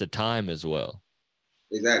test of time as well.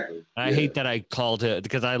 Exactly. I Yeah. hate that I called it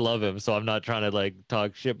because I love him, so I'm not trying to like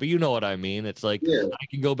talk shit, but you know what I mean. It's like Yeah. I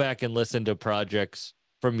can go back and listen to projects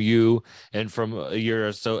from you and from a year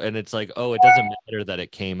or so, and it's like, oh, it doesn't matter that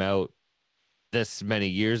it came out this many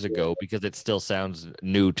years Yeah. ago because it still sounds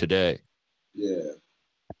new today. Yeah.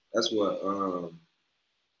 That's what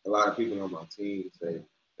a lot of people on my team say.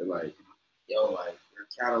 They're like, yo, like your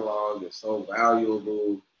catalog is so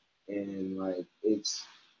valuable and like it's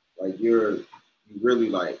like you really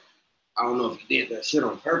like I don't know if you did that shit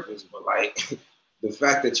on purpose, but like the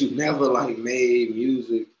fact that you never like made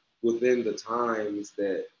music within the times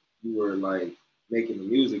that you were like making the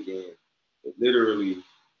music in, it literally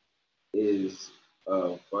is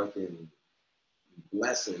a fucking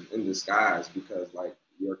blessing in disguise because like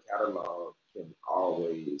your catalog can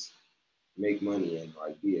always make money and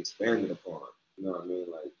like be expanded upon. You know what I mean?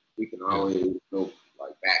 Like we can Yeah. always go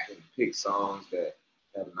like back and pick songs that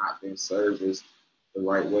have not been serviced the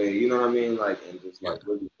right way. You know what I mean? Like and just Yeah. like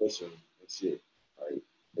really push them and shit. Like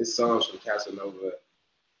it's songs from Casanova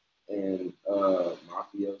and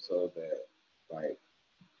Mafioso that like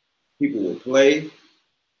people will play.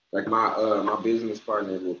 Like my business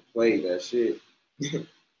partner will play that shit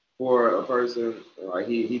for a person, like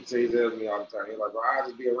he tells me all the time, he's like, well, I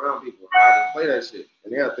just be around people, I just play that shit.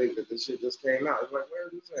 And they'll think that this shit just came out. It's like, where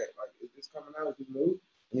is this at? Like, is this coming out? Is this new?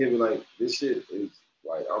 And he'll be like, this shit is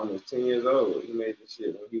like almost 10 years old. He made this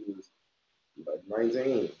shit when he was like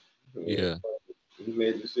 19. Yeah. He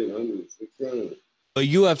made this shit when he was 16. But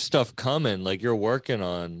you have stuff coming, like you're working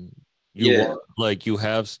on you Yeah. want like you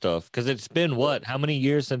have stuff because it's been what? How many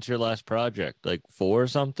years since your last project? Like four or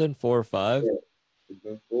something? 4 or 5? Yeah. It's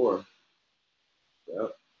been 4.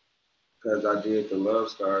 Yep. Because I did the Love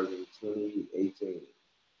Stars in 2018.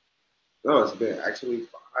 No, it's been actually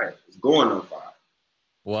 5. It's going on 5.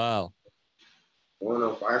 Wow. Going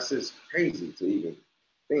on 5. It's just crazy to even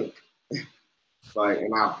think. Like,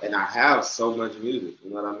 and I have so much music.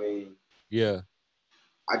 You know what I mean? Yeah.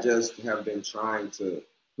 I just have been trying to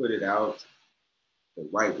put it out the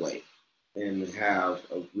right way and have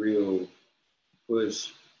a real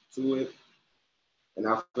push to it. And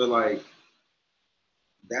I feel like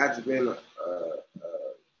that's been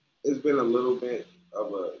it's been a little bit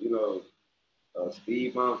of a a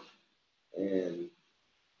speed bump, and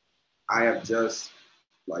I have just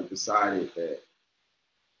like decided that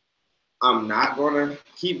I'm not gonna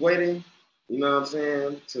keep waiting. You know what I'm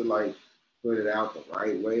saying? To like put it out the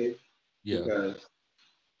right way Yeah. because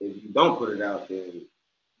if you don't put it out, then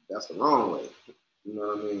that's the wrong way. You know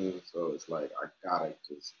what I mean? So it's like I gotta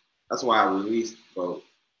just. That's why I released both.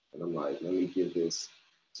 and I'm like, let me give this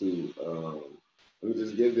to let me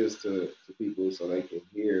just give this to people so they can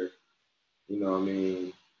hear, you know what I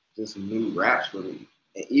mean, just new raps for me.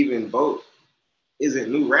 And even both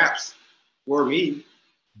isn't new raps for me.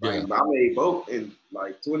 Like Yeah. I made both in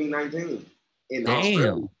like 2019 in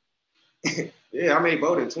Australia. Damn. Yeah, I made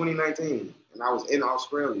both in 2019, and I was in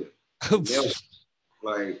Australia, in Melbourne.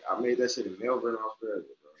 Like I made that shit in Melbourne, Australia,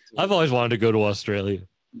 bro. I've always wanted to go to Australia.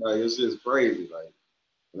 Like it's just crazy. Like,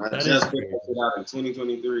 and I That is just put crazy. that shit out in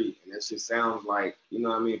 2023, and that shit sounds like, you know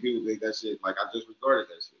what I mean? People think that shit like I just recorded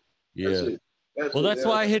that shit. That Yeah. shit, that Well, shit, that's yeah.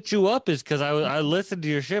 why I hit you up is because I listened to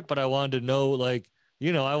your shit, but I wanted to know like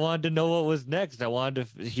I wanted to know what was next. I wanted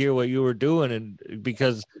to hear what you were doing, and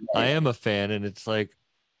because I Like, am a fan, and it's like,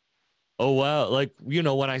 oh wow, like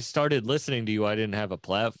when I started listening to you, I didn't have a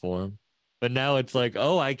platform, but now it's like,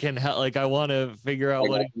 oh, I can like I want to figure out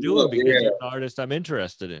what he's doing look, because yeah, you're an artist I'm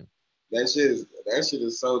interested in. that shit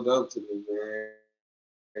is so dope to me, man.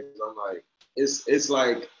 'Cause I'm like, it's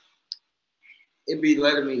like it be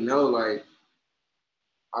letting me know like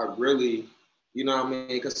I really, you know what I mean?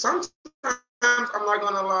 Because sometimes I'm not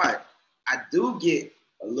gonna lie, I do get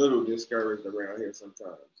a little discouraged around here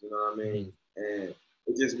sometimes. You know what I mean? Mhm. And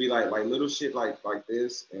it just be like little shit like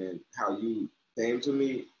this and how you came to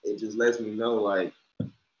me. It just lets me know like,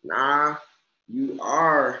 nah, you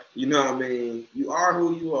are. You know what I mean? You are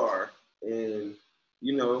who you are, and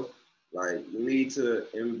you know, like you need to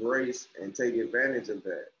embrace and take advantage of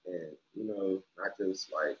that, and not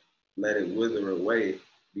just like let it wither away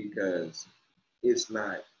because it's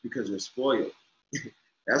not because you're spoiled.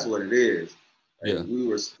 That's what it is. Yeah. Like we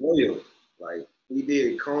were spoiled. Like we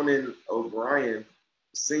did Conan O'Brien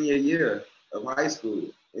senior year of high school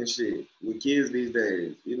and shit with kids these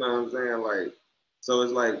days. You know what I'm saying? Like, so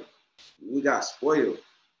it's like we got spoiled.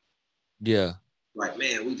 Yeah. Like,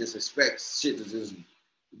 man, we just expect shit to just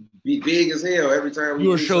be big as hell every time You we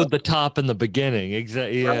were do showed the something. top in the beginning.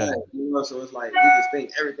 Exactly. Right. Yeah. So it's like we just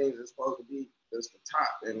think everything's just supposed to be just the top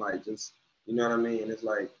and like just what I mean? It's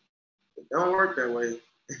like it don't work that way.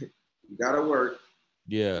 You gotta work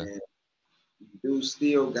Yeah. and you do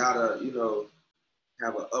still gotta,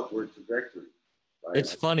 have an upward trajectory.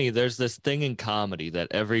 It's Like funny. There's this thing in comedy that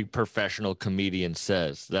every professional comedian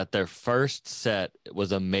says that their first set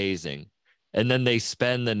was amazing. And then they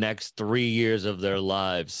spend the next 3 years of their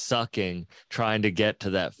lives sucking trying to get to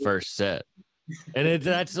that first set. And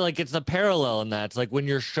that's like, it's a parallel in that. It's like when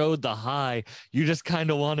you're showed the high, you just kind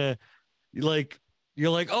of want to, like, you're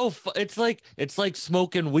like, oh, it's like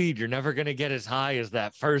smoking weed. You're never going to get as high as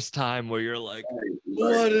that first time where you're like, like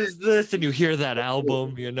what is this? And you hear that man,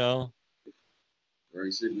 album. or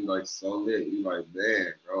you should be like so lit. You like,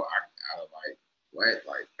 man, bro, I gotta like what?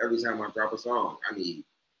 Like every time I drop a song, I need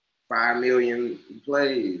 5 million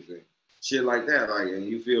plays and shit like that. Like, and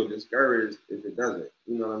you feel discouraged if it doesn't.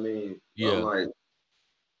 You know what I mean? So I'm Yeah. like,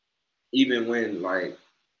 even when like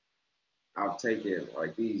I've taken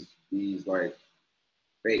like these like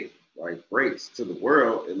fake like breaks to the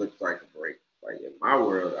world, it looks like a break. Like in my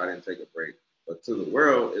world, I didn't take a break, but to the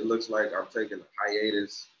world, it looks like I'm taking a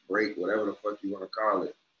hiatus, break, whatever the fuck you want to call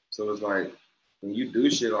it. So it's like when you do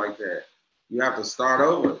shit like that, you have to start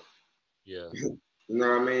over. Yeah. You know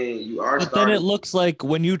what I mean? You are But then it starting. looks like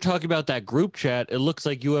when you talk about that group chat, it looks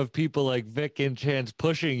like you have people like Vic and Chance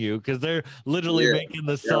pushing you because they're literally Yeah, making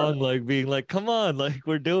the yeah, song like being like, come on, like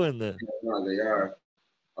we're doing this. no, they are.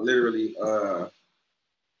 I literally, I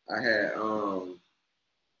had,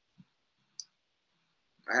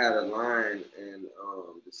 I had a line in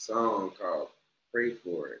the song called "Pray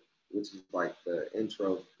for It," which is like the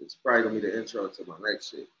intro. It's probably gonna be the intro to my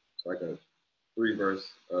next shit. It's like a three-verse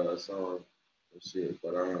song and shit.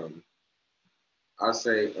 But I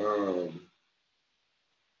say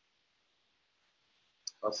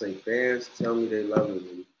fans tell me they loving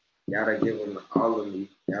me. Gotta give them all of me.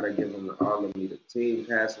 Gotta give them all of me. The team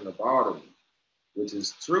passing the ball to me, which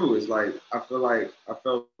is true. It's like I felt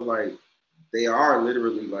like they are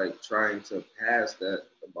literally like trying to pass that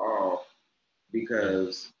the ball Yeah.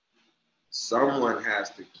 because someone has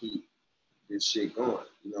to keep this shit going.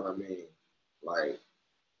 You know what I mean? Like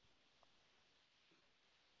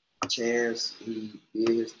Chance, he did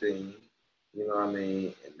his thing. You know what I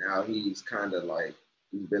mean? And now he's kind of like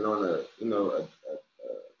he's been on a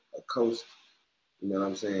coast. You know what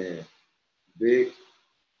I'm saying? Big,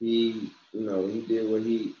 he did what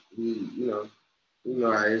he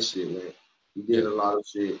how his shit went. He did Yeah. a lot of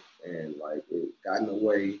shit and like it got in the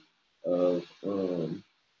way of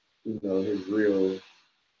his real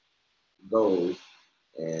goals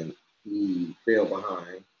and he fell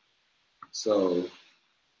behind. So,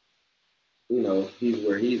 he's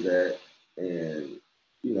where he's at and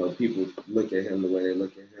people look at him the way they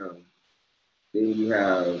look at him. Then you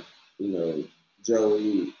have,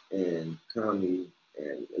 Joey and Kami,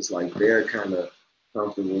 and it's like they're kind of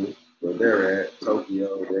comfortable where they're at.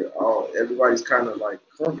 Tokyo, everybody's kind of like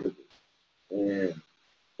comfortable, and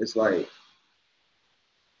it's like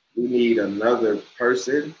we need another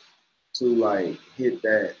person to like hit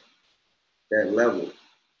that level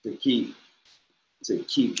to keep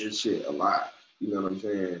this shit alive. You know what I'm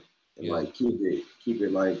saying? And Yeah. like keep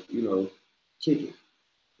it like kicking,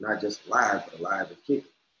 not just alive, but alive and kicking.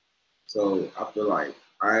 So I feel like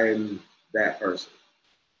I'm that person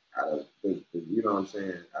out of you know what I'm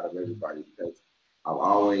saying, out of everybody because I've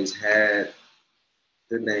always had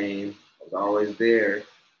the name. I was always there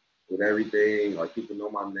with everything. Like people know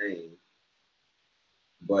my name,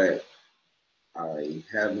 but I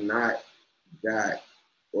have not got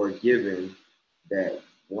or given that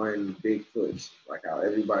one big push. Like how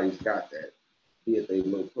everybody's got that, be it a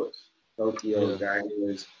little push. Tokyo Yeah. got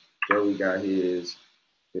his, Joey got his,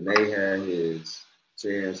 Danae had his,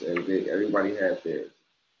 Chance, and Vic. Everybody had theirs.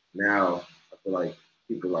 Now I feel like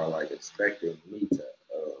people are like expecting me to,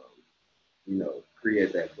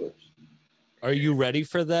 create that push. Are you ready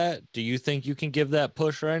for that? Do you think you can give that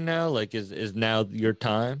push right now? Like, is now your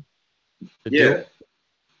time to do Yeah,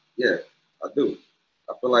 yeah, I do.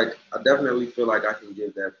 I definitely feel like I can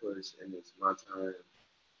give that push, and it's my time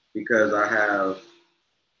because I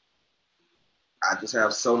just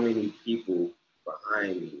have so many people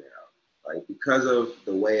behind me now. Like because of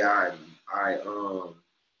the way I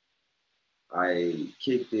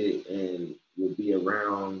kicked it and would be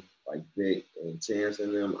around like Vic and Chance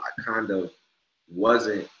and them, I kind of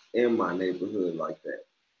wasn't in my neighborhood like that.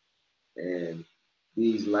 And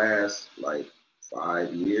these last like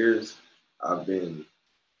 5 years, I've been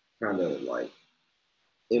kind of like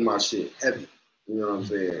in my shit heavy. You know what I'm it?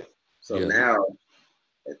 saying? So Yeah. now,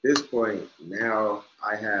 at this point, now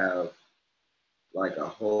I have like my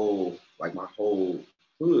whole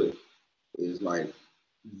hood is like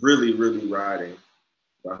really, really riding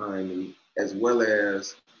behind me, as well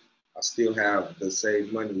as I still have the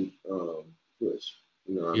save money push.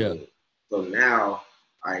 You know what I Yeah. mean? So now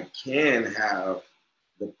I can have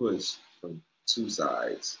the push from two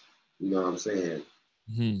sides. You know what I'm saying?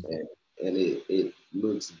 Hmm. And it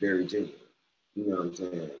looks very genuine. You know what I'm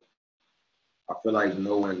saying? I feel like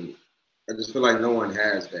no one, I just feel like no one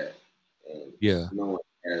has that. And Yeah. no one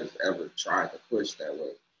has ever tried to push that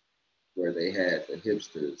way, where they had the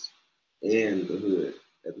hipsters and the hood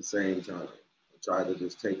at the same time and tried to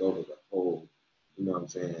just take over the whole, you know what I'm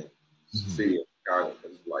saying, Hmm. city of Chicago.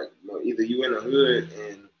 Because, like, either you in the hood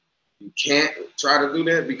and you can't try to do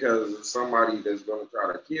that because it's somebody that's going to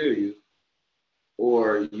try to kill you,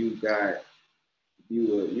 or the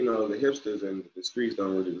hipsters and the streets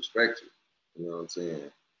don't really respect you. You know what I'm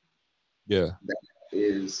saying? Yeah. That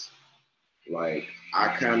is like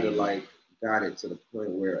I kind of like got it to the point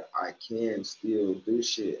where I can still do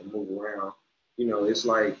shit and move around. It's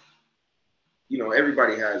like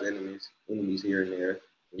everybody has enemies here and there. You know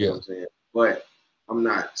what Yeah. I'm saying? But I'm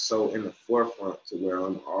not so in the forefront to where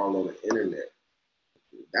I'm all on the internet.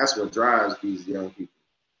 That's what drives these young people,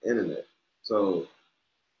 internet. So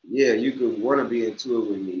yeah, you could want to be into it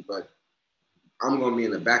with me, but I'm gonna be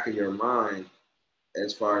in the back of your mind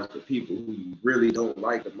as far as the people who you really don't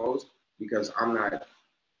like the most, because I'm not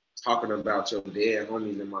talking about your dead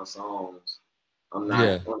homies in my songs. I'm not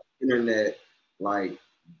Yeah. on the internet like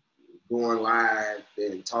going live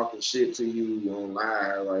and talking shit to you on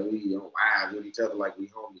live, like we on live with each other, like we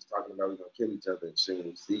homies talking about we gonna kill each other and shit when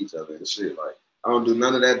we see each other and shit. Like I don't do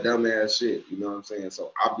none of that dumbass shit. You know what I'm saying?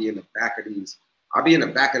 So I'll be in the back of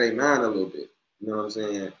their mind a little bit. You know what I'm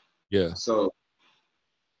saying? Yeah. So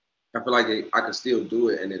I feel like I could still do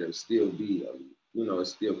it and it'll still be, it's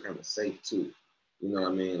still kind of safe too. You know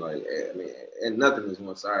what I mean? Like, and nothing is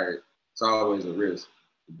one sided. It's always a risk,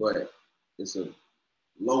 but it's a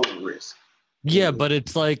low risk. Yeah, but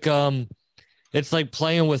it's like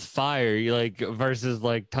playing with fire, you like versus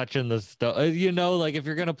like touching the stuff. Like if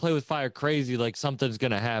you're gonna play with fire crazy, like something's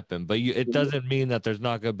gonna happen. But it doesn't mean that there's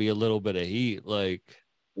not gonna be a little bit of heat. Like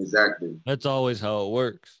Exactly. that's always how it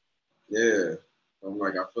works. Yeah. I'm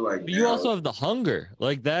like, I feel like But you now, also have the hunger.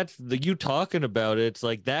 Like that's the you talking about it. It's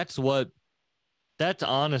like that's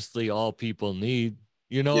honestly all people need.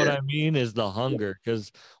 You know what yeah, I mean? Is the hunger.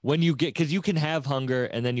 Because you can have hunger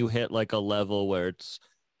and then you hit like a level where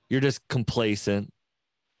you're just complacent,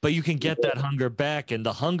 but you can get that hunger back. And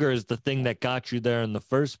the hunger is the thing that got you there in the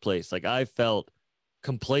first place. Like I felt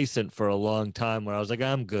complacent for a long time where I was like,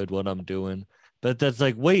 I'm good what I'm doing. But that's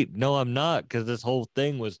like, wait, no, I'm not, because this whole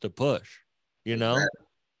thing was to push, you know? exactly.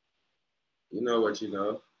 you know what you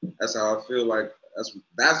know. That's how I feel like.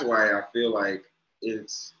 That's why I feel like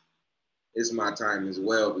it's my time as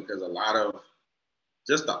well, because a lot of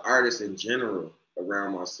just the artists in general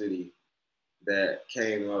around my city that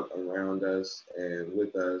came up around us and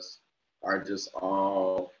with us are just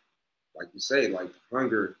all, like you say, like the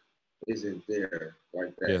hunger isn't there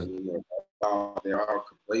like that Yeah. anymore. They're all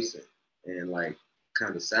complacent and like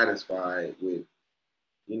kind of satisfied with,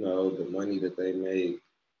 the money that they make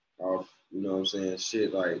off, what I'm saying,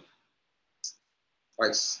 shit like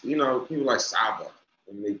people like Saba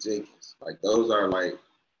and Mick Jenkins. Like those are like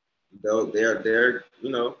they're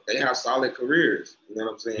they have solid careers, you know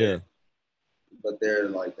what I'm saying? Yeah. But they're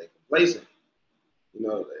like they complacent,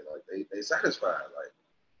 they satisfied. Like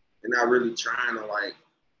they're not really trying to like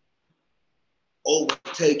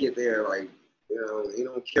overtake it there. Like, you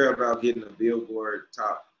don't care about getting a Billboard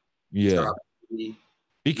Yeah. top 3,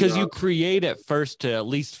 Because you create at first to at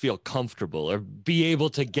least feel comfortable or be able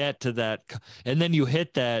to get to that. And then you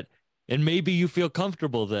hit that and maybe you feel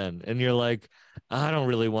comfortable then. And you're like, I don't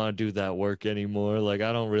really want to do that work anymore. Like,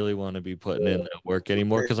 I don't really want to be putting in that work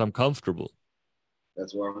anymore because I'm comfortable.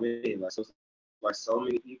 That's what I mean. Like so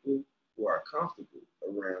many people who are comfortable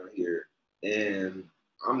around here, and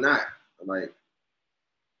I'm not. I'm like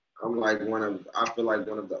I feel like one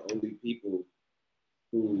of the only people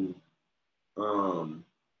who um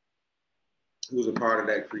who's a part of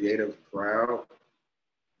that creative crowd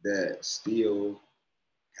that still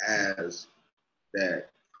has that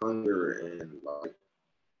hunger and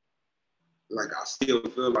like I still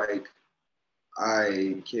feel like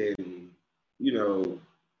I can,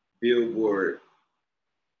 Billboard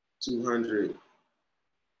 200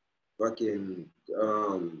 fucking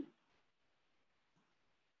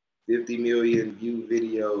 50 million view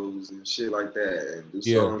videos and shit like that, and do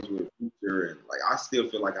Yeah. songs with Future, and like I still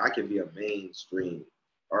feel like I can be a mainstream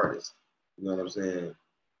artist. You know what I'm saying?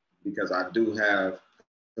 Because I got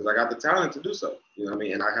the talent to do so. You know what I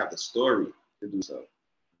mean? And I have the story to do so.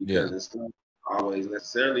 Yeah. Because it's not always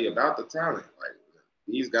necessarily about the talent. Like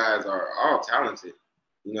these guys are all talented.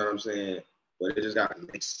 You know what I'm saying? But it just got to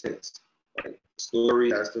make sense. Like the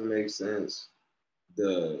story has to make sense.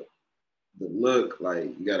 The look,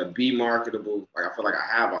 like you gotta be marketable. Like I feel like I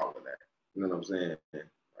have all of that. You know what I'm saying? Like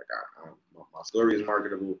my story is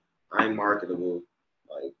marketable. I'm marketable.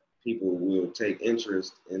 Like people will take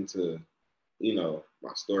interest into,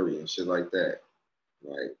 my story and shit like that.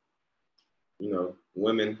 Like,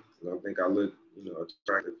 women don't think I look,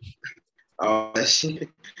 attractive. All that shit.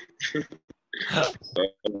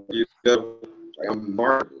 So, like I'm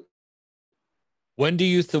marketable. When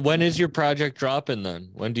is your project dropping then?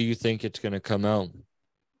 When do you think it's going to come out?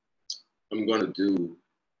 I'm gonna do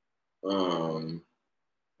um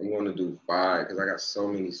I'm gonna do 5 because I got so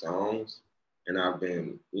many songs and I've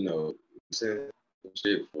been, listening to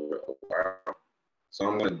shit for a while. So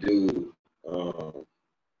I'm gonna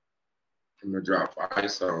drop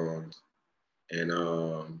 5 songs and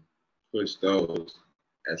push those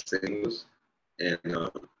as singles. And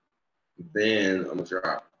then I'm gonna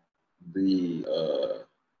drop I'm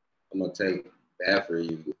gonna take Bad For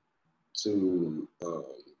You to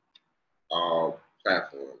all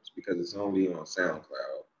platforms because it's only on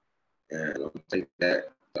SoundCloud. And I'm gonna take that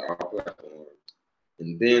to all platforms.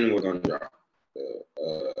 And then we're gonna drop the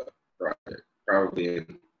project probably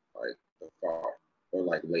in like the fall or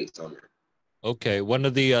like late summer. Okay. When are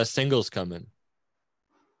the singles coming?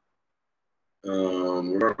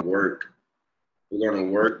 We're gonna work. We're gonna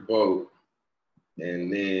work both,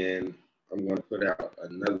 and then I'm gonna put out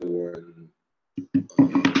another one.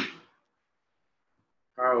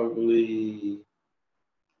 Probably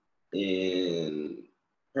in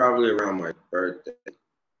probably around my birthday,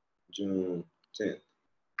 June 10th.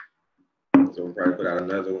 So we'll probably put out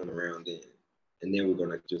another one around then, and then we're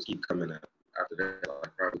gonna just keep coming out after that,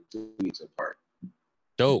 like probably 2 weeks apart.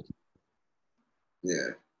 Dope. Yeah.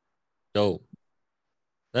 Dope.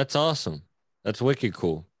 That's awesome. That's wicked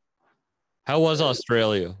cool. How was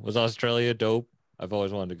Australia? Was Australia dope? I've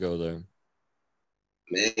always wanted to go there.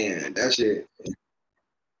 Man, that shit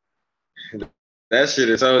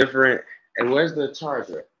is so different. And where's the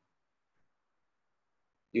charger?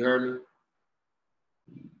 You heard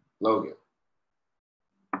me? Logan.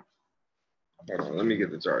 Hold on, let me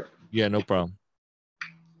get the charger. Yeah, no problem.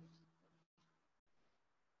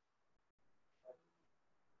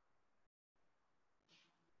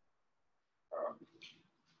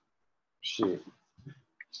 Shit.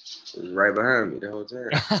 It was right behind me the whole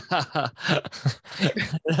time.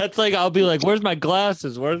 That's like I'll be like, "Where's my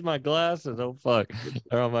glasses? Where's my glasses?" Oh fuck,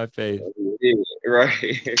 they're on my face.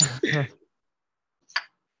 Right.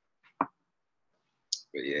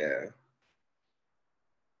 But yeah.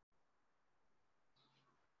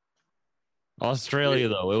 Australia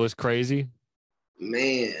though, it was crazy.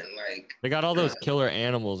 Man, like They got all those uh, killer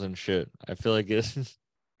animals and shit. I feel like it's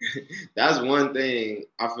that's one thing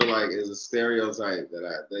I feel like is a stereotype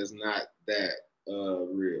that's not that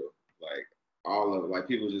real. Like all of it. Like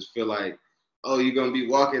people just feel like, oh, you're gonna be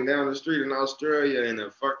walking down the street in Australia and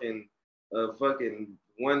a fucking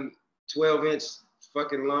 1 12-inch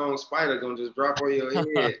fucking long spider gonna just drop on your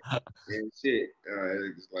head and shit.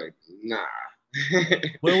 It's like nah.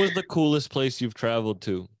 where was the coolest place you've traveled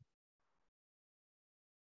to?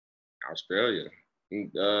 Australia.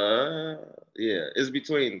 Yeah, it's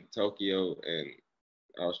between Tokyo and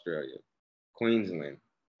Australia. Queensland,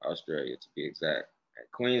 Australia to be exact.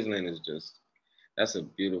 Queensland is just that's a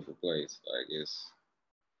beautiful place. Like it's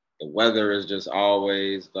the weather is just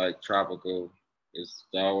always like tropical. It's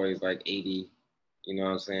always like 80, you know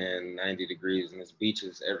what I'm saying, 90 degrees, and there's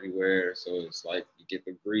beaches everywhere. So it's like you get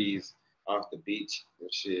the breeze off the beach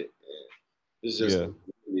and shit. And it's just Yeah. a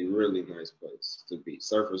really, really nice place to be.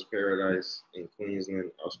 Surfers paradise in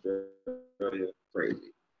Queensland, Australia,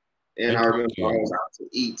 crazy. And And I remember I Tokyo. was out to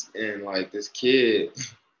eat, and like this kid,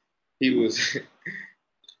 he was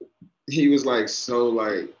he was like so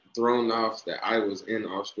like thrown off that I was in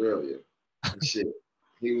Australia and shit.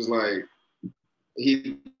 He was like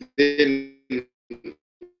he didn't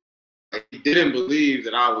he didn't believe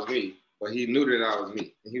that I was me, but he knew that I was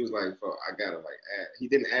me. And he was like, "Fuck, I gotta like." He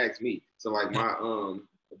didn't ask me. So like my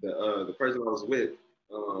the person I was with,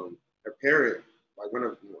 her parent, like when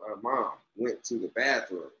her mom went to the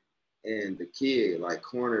bathroom, and the kid like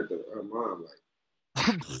cornered her mom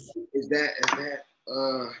like, is that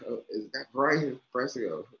Brian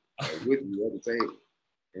Fresco like with you at the table?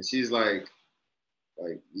 And she's like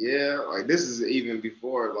yeah, like this is even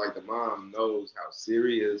before like the mom knows how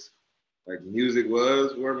serious like music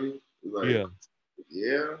was for me. Like Yeah.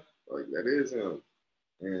 yeah, like that is him.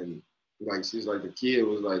 And like she's like the kid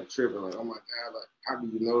was like tripping, like, oh my god, like how do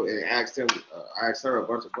you know? And asked him, I asked her a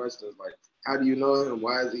bunch of questions, like, how do you know him?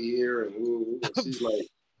 Why is he here? And woo, and she's like,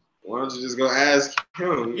 why don't you just go ask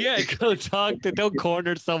him? Yeah, go talk to don't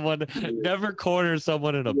corner someone. Never corner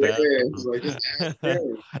someone in a Yeah, it's bathroom. like just ask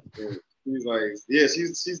him. And he's like, yeah,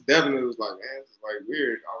 she's definitely was like, man, it's like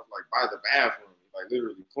weird. I was like by the bathroom, like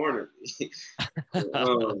literally cornered me.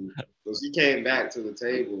 So she came back to the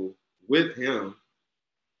table with him,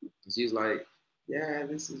 and she's like, yeah,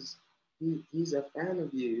 he's a fan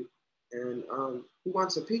of you, and he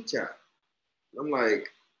wants a picture. I'm like,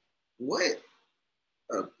 what?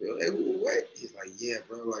 What? He's like, yeah,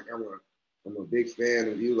 bro. Like I'm a big fan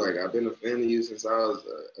of you. Like I've been a fan of you since I was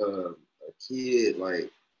a kid.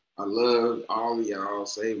 Like I love all of y'all.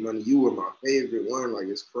 Save Money. You were my favorite one. Like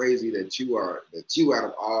it's crazy that you out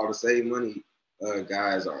of all the Save Money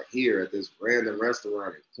guys are here at this random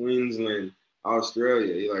restaurant in Queensland,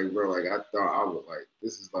 Australia. He like, bro. Like I thought I would like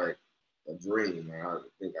this is like a dream. Man. I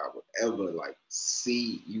didn't think I would ever like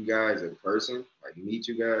see you guys in person, like meet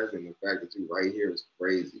you guys, and the fact that you right here is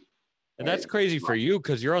crazy. And that's Like, crazy for you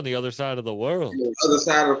because you're on the other side of the world. the other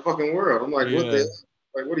side of the fucking world. I'm like, what the Yeah.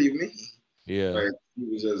 like? What do you mean? Yeah. Like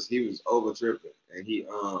he was over tripping, and he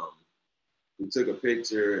took a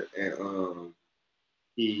picture, and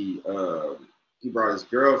he brought his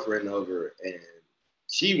girlfriend over, and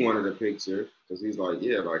she wanted a picture because he's like,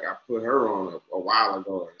 yeah, like I put her on a while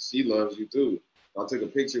ago, and she loves you too. So I took a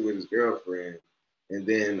picture with his girlfriend, and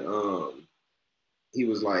then he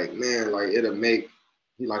was like, man, like it'll make.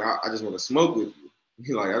 He like, I just want to smoke with you.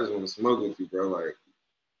 He like, I just want to smoke with you, bro. Like,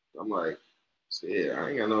 I'm like, shit, I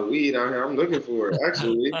ain't got no weed out here. I'm looking for it,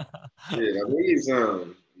 actually. Shit, I need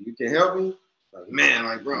some. You can help me? Like, man,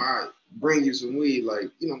 like, bro, I bring you some weed.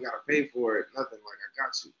 Like, you don't gotta pay for it, nothing. Like, I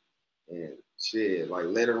got you. And shit, like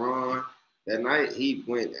later on that night, he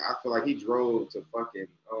went. I feel like he drove to fucking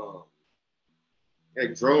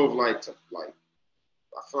like drove like to like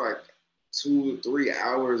I feel like 2 3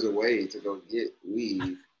 hours away to go get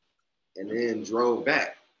weed, and then drove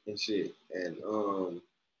back and shit. And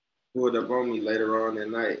pulled up on me later on that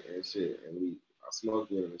night and shit. And I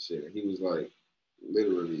smoked with him and shit. And he was like,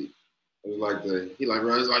 literally, it was like he like,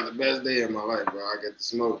 bro, it's like the best day of my life, bro. I get to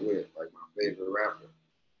smoke with like my favorite rapper.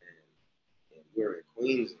 And we're in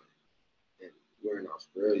Queensland and we're in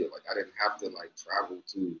Australia. Like I didn't have to like travel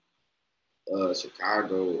to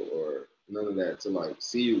Chicago or none of that to like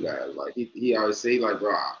see you guys. Like he always say like,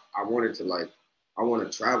 bro, I wanted to like, I want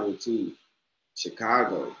to travel to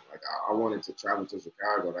Chicago. Like I wanted to travel to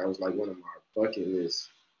Chicago. That was like one of my bucket lists.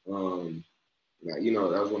 Like, you know,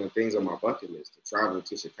 that was one of the things on my bucket list to travel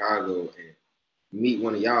to Chicago and meet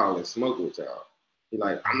one of y'all and smoke with y'all. He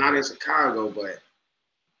like, I'm not in Chicago, but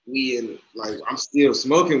we in like I'm still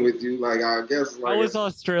smoking with you. Like I guess like How was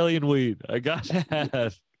Australian weed? I got to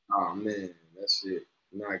ask. oh man, that shit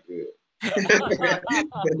not good. I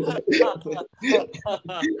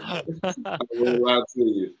won't lie to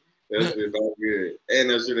you. That shit not good. And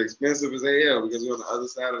that shit expensive as hell because we're on the other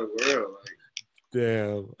side of the world. Like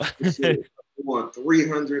Damn. this shit want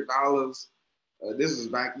 $300. This was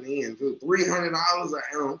back then too. $300 an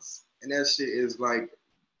ounce. And that shit is like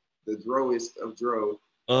the drowest of dro.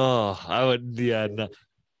 Oh, I would, yeah. No.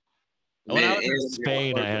 When I Man, was in and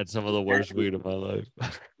Spain, I had some of the worst weed of my life.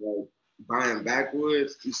 like, buying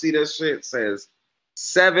backwoods. You see that shit says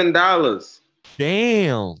 $7.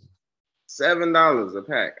 Damn. $7 a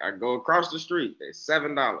pack. I go across the street. They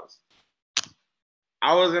 $7.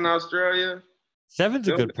 I was in Australia. Seven's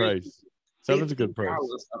a good price. Seven's a good price. $50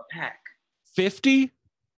 a pack. 50?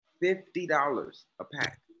 $50 a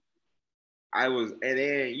pack. I was, and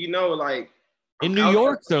then you know, like in New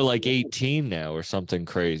York, they're like 18 now or something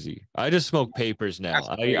crazy. I just smoke papers now.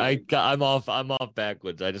 I'm off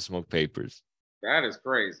backwoods. I just smoke papers. That is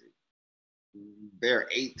crazy. They're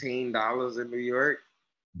 $18 in New York.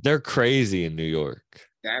 They're crazy in New York.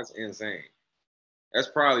 That's insane. That's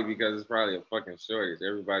probably because it's probably a fucking shortage.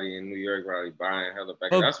 Everybody in New York probably buying hella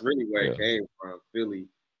back. That's really where it came from, Philly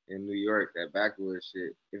and New York, that backwoods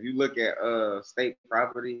shit. If you look at state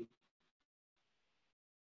property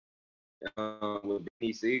with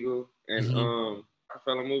Benny Siegel and a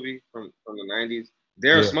fellow movie from the 90s,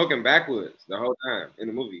 they're smoking backwoods the whole time in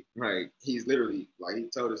the movie. Like he's literally like he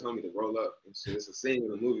told his homie to roll up and shit. It's a scene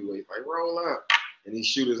in the movie where he's like, roll up, and he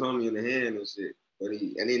shoot his homie in the hand and shit. But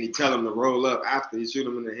then he tell him to roll up after he shoot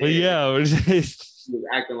him in the hand. Yeah, he was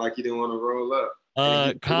acting like he didn't want to roll up.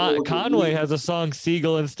 Conway has a song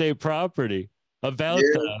 "Siegel and State Property" about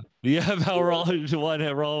that. Yeah, about rolling with one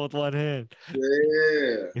hand.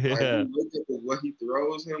 Yeah. Yeah. Like, look at what he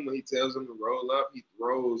throws him when he tells him to roll up. He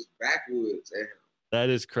throws backwards at him. That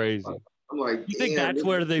is crazy. I'm like, you think that's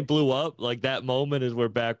where they blew up? Like that moment is where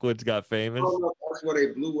backwoods got famous? I don't know if that's where they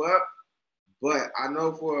blew up, but I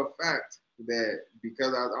know for a fact that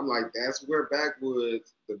because I'm like, that's where the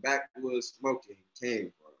backwoods smoking came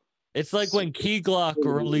from. It's like when Key Glock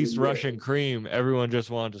released Russian Cream, everyone just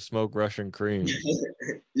wanted to smoke Russian Cream.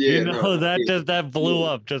 That blew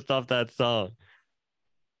up just off that song.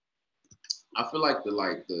 I feel like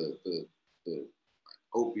the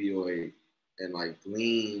opioid and like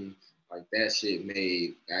lean, like that shit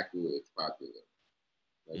made backwoods popular.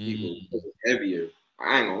 Like people heavier.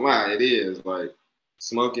 I ain't gonna lie, it is like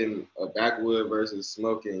smoking a backwood versus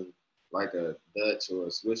smoking like a Dutch or a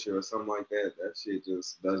Swisher or something like that. That shit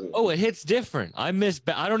just doesn't. Oh, it hits different. I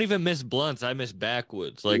don't even miss blunts. I miss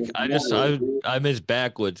backwoods. Like I miss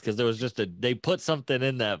backwoods because there was just they put something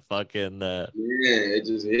in that fucking. Yeah, it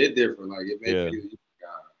just hit different. Like it made you.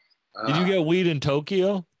 Did you get weed in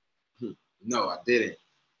Tokyo? No, I didn't.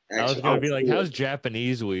 Actually, I was gonna be like, how's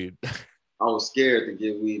Japanese weed? I was scared to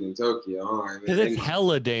get weed in Tokyo. Because it's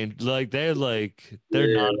hella dangerous. Like they're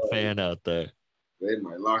not a fan out there. They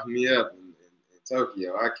might lock me up in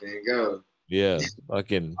Tokyo. I can't go. Yeah,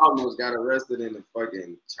 fucking. I almost got arrested in the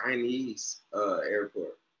fucking Chinese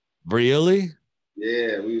airport. Really?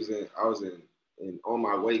 Yeah, I was on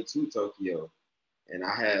my way to Tokyo, and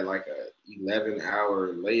I had like a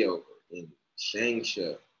 11-hour layover in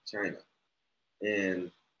Changsha, China,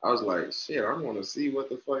 and I was like, shit, I want to see what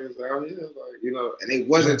the fuck is out here, like, and they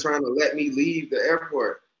wasn't trying to let me leave the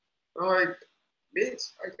airport. I'm like,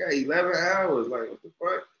 bitch, I got 11 hours. Like, what the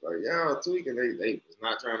fuck? Like, y'all tweaking. They was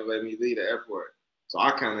not trying to let me leave the airport. So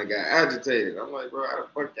I kind of got agitated. I'm like, bro, how the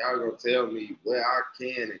fuck y'all gonna tell me where I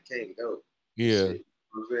can and can't go? Yeah. Shit.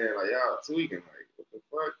 I'm saying, like, y'all tweaking. Like, what the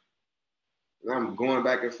fuck? And I'm going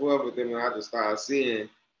back and forth with them, and I just started seeing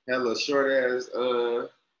hella short ass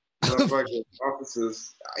motherfucking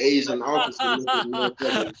officers, Asian officers.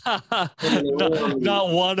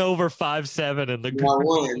 Not 1 over 5'7" in the not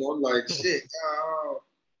one. I'm like, shit,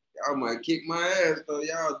 y'all might kick my ass though.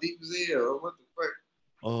 Y'all deep as hell. What the fuck?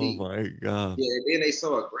 Oh my god. Yeah, and then they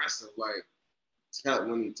so aggressive, like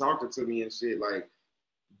when he talking to me and shit, like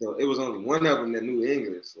it was only one of them that knew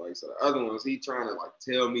English. Like, so the other ones, he trying to like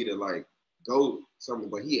tell me to like go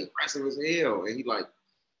something, but he aggressive as hell, and he like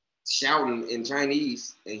shouting in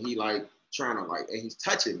Chinese, and he like trying to like, and he's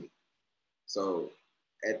touching me. So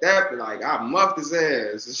at that, like, I muffed his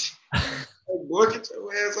ass. Like, boy, get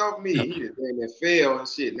your ass off me. He just damn it fell and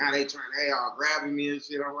shit. Now they trying to all grabbing me and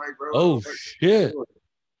shit. I'm like, bro. Oh shit.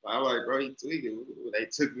 I'm like, bro, he tweaking. They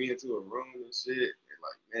took me into a room and shit. And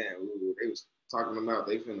like, man, they was talking about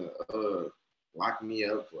they finna lock me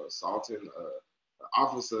up for assaulting an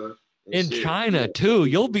officer. and In shit. China too,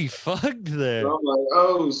 you'll be fucked there. So I'm like,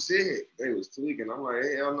 oh shit, they was tweaking. I'm like,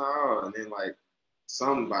 hell no. And then like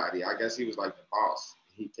somebody, I guess he was like the boss.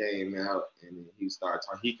 He came out and he started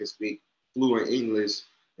talking. He could speak fluent English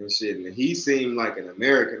and shit, and he seemed like an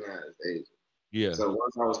Americanized agent. Yeah. So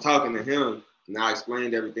once I was talking to him, and I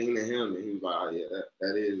explained everything to him, and he was like, oh yeah,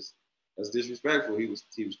 that's disrespectful. He was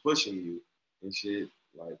pushing you and shit.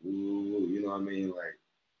 Like, ooh, you know what I mean? Like,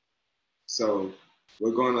 so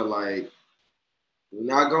we're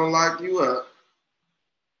not gonna lock you up,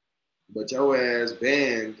 but your ass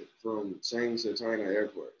banned from Changsha China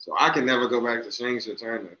Airport. So I can never go back to Changsha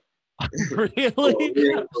China. Really?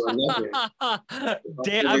 For nothing.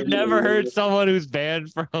 Damn, I've never heard someone who's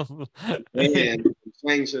banned from. Banned from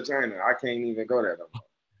Changsha China. I can't even go there no more.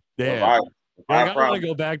 So Damn. if You're like, I I don't want probably to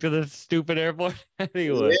go back to this stupid airport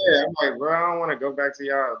anyway. yeah, I'm like, bro, I don't want to go back to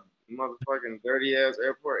y'all motherfucking dirty ass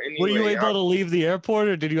airport Were you anyway. able to leave the airport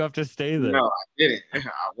or did you have to stay there? No, I didn't. I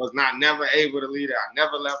was not never able to leave it. I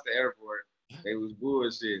never left the airport. They was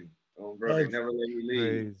bullshitting. Bro, they That's never let me leave.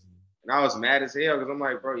 crazy. And I was mad as hell because I'm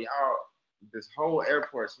like, bro, y'all, this whole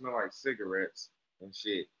airport smell like cigarettes and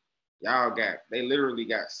shit. They literally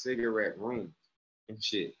got cigarette rooms and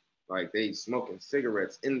shit. Like they smoking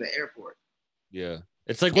cigarettes in the airport. Yeah.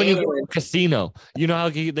 It's like when you go to a casino, you know how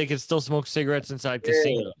they can still smoke cigarettes inside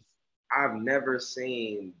casinos. I've never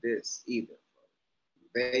seen this either.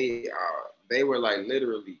 They were like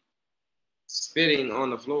literally spitting on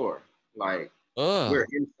the floor. Like we're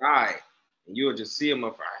inside and you'll just see them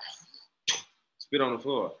up spit on the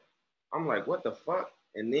floor. I'm like, what the fuck?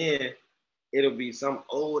 And then it'll be some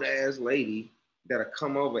old ass lady that'll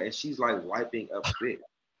come over and she's like wiping up spit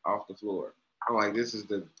off the floor. I'm like, this is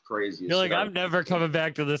the craziest. You're like, I'm never coming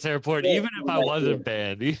back to this airport, even if I wasn't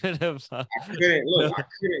banned. Even if I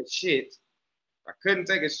couldn't shit. I couldn't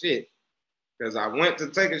take a shit because I went to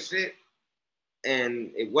take a shit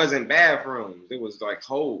and it wasn't bathrooms. It was like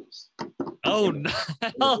holes. Oh no.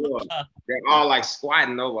 They're all like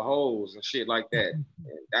squatting over holes and shit like that. And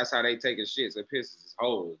that's how they take a shit. So pisses is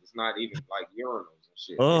holes. It's not even like urinals and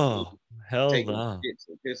shit. Oh, hell taking no. shits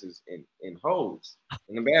and pisses in holes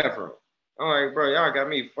in the bathroom. I'm like, bro, y'all got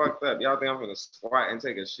me fucked up. Y'all think I'm gonna squat and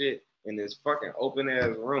take a shit in this fucking open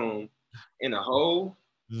ass room in a hole?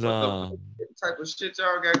 No. What type of shit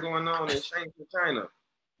y'all got going on in Shanghai, China?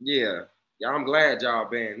 Yeah, I'm glad y'all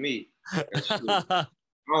banned me. I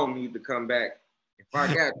don't need to come back if I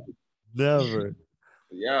got to. Never.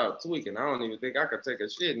 Y'all tweaking. I don't even think I could take a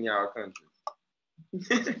shit in y'all country.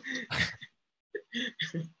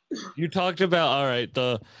 You talked about all right.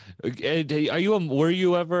 Were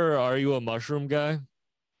you ever? Are you a mushroom guy?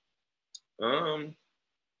 I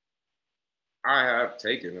have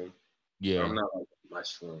taken them. Yeah, I'm not like a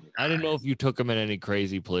mushroom guy. I didn't know if you took them in any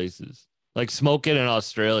crazy places. Like smoking in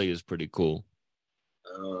Australia is pretty cool.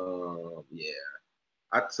 Yeah.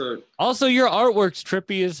 I took. Also, your artwork's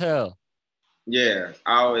trippy as hell. Yeah,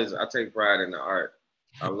 I take pride in the art.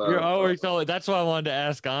 I love your artwork's always. That's why I wanted to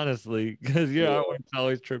ask honestly, because your artwork's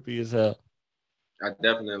always trippy as hell. I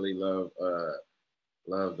definitely love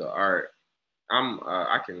the art.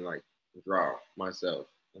 I can like draw myself.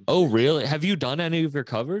 Oh, really? Have you done any of your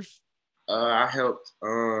covers? I helped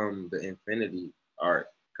the Infinity art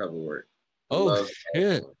cover work. I Oh love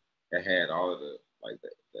shit! That had all of the like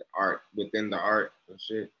the art within the art and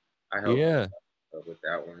shit. I helped with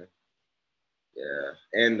that one. Yeah,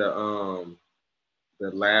 and the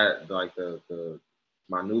lad like the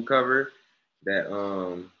my new cover that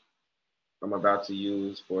I'm about to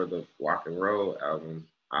use for the Walk and Roll album.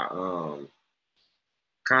 I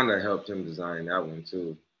kind of helped him design that one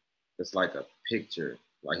too. It's like a picture.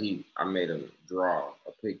 Like I made him draw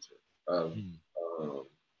a picture of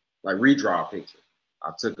like redraw a picture.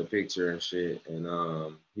 I took a picture and shit, and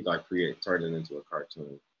he like turned it into a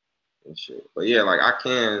cartoon and shit. But yeah, like I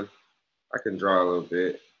can draw a little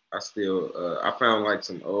bit. I found like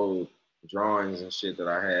some old drawings and shit that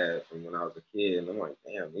I had from when I was a kid, and I'm like,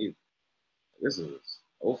 damn, this is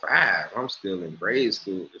 '05. I'm still in grade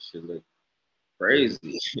school. This shit look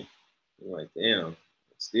crazy. I'm like, damn,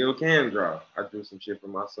 still can draw. I drew some shit for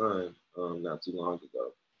my son not too long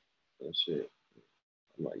ago and shit.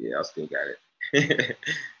 I'm like, yeah, I still got it.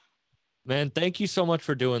 Man, thank you so much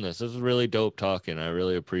for doing this. This is really dope talking. I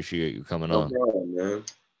really appreciate you coming on. No problem, man.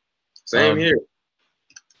 Same here.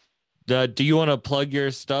 Do you want to plug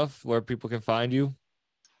your stuff where people can find you?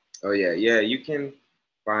 Oh yeah. You can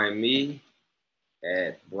find me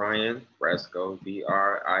at Brian Fresco,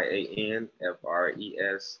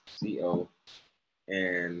 BrianFresco,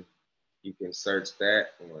 and you can search that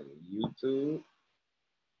on YouTube,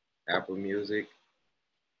 Apple Music,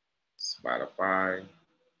 Spotify,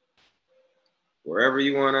 wherever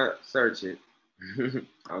you want to search it,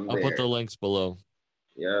 I'm I'll put the there. links below.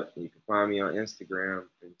 Yep. You can find me on Instagram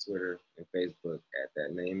and Twitter and Facebook at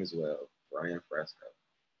that name as well, Brian Fresco.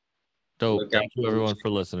 Dope. Look out Thank you, for everyone, for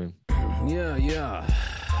listening. Yeah, yeah.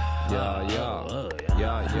 Yeah, yeah.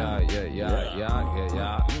 Yeah, yeah, yeah, yeah, yeah,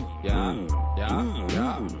 yeah, yeah, yeah,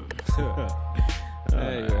 yeah, yeah.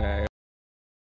 Hey, hey.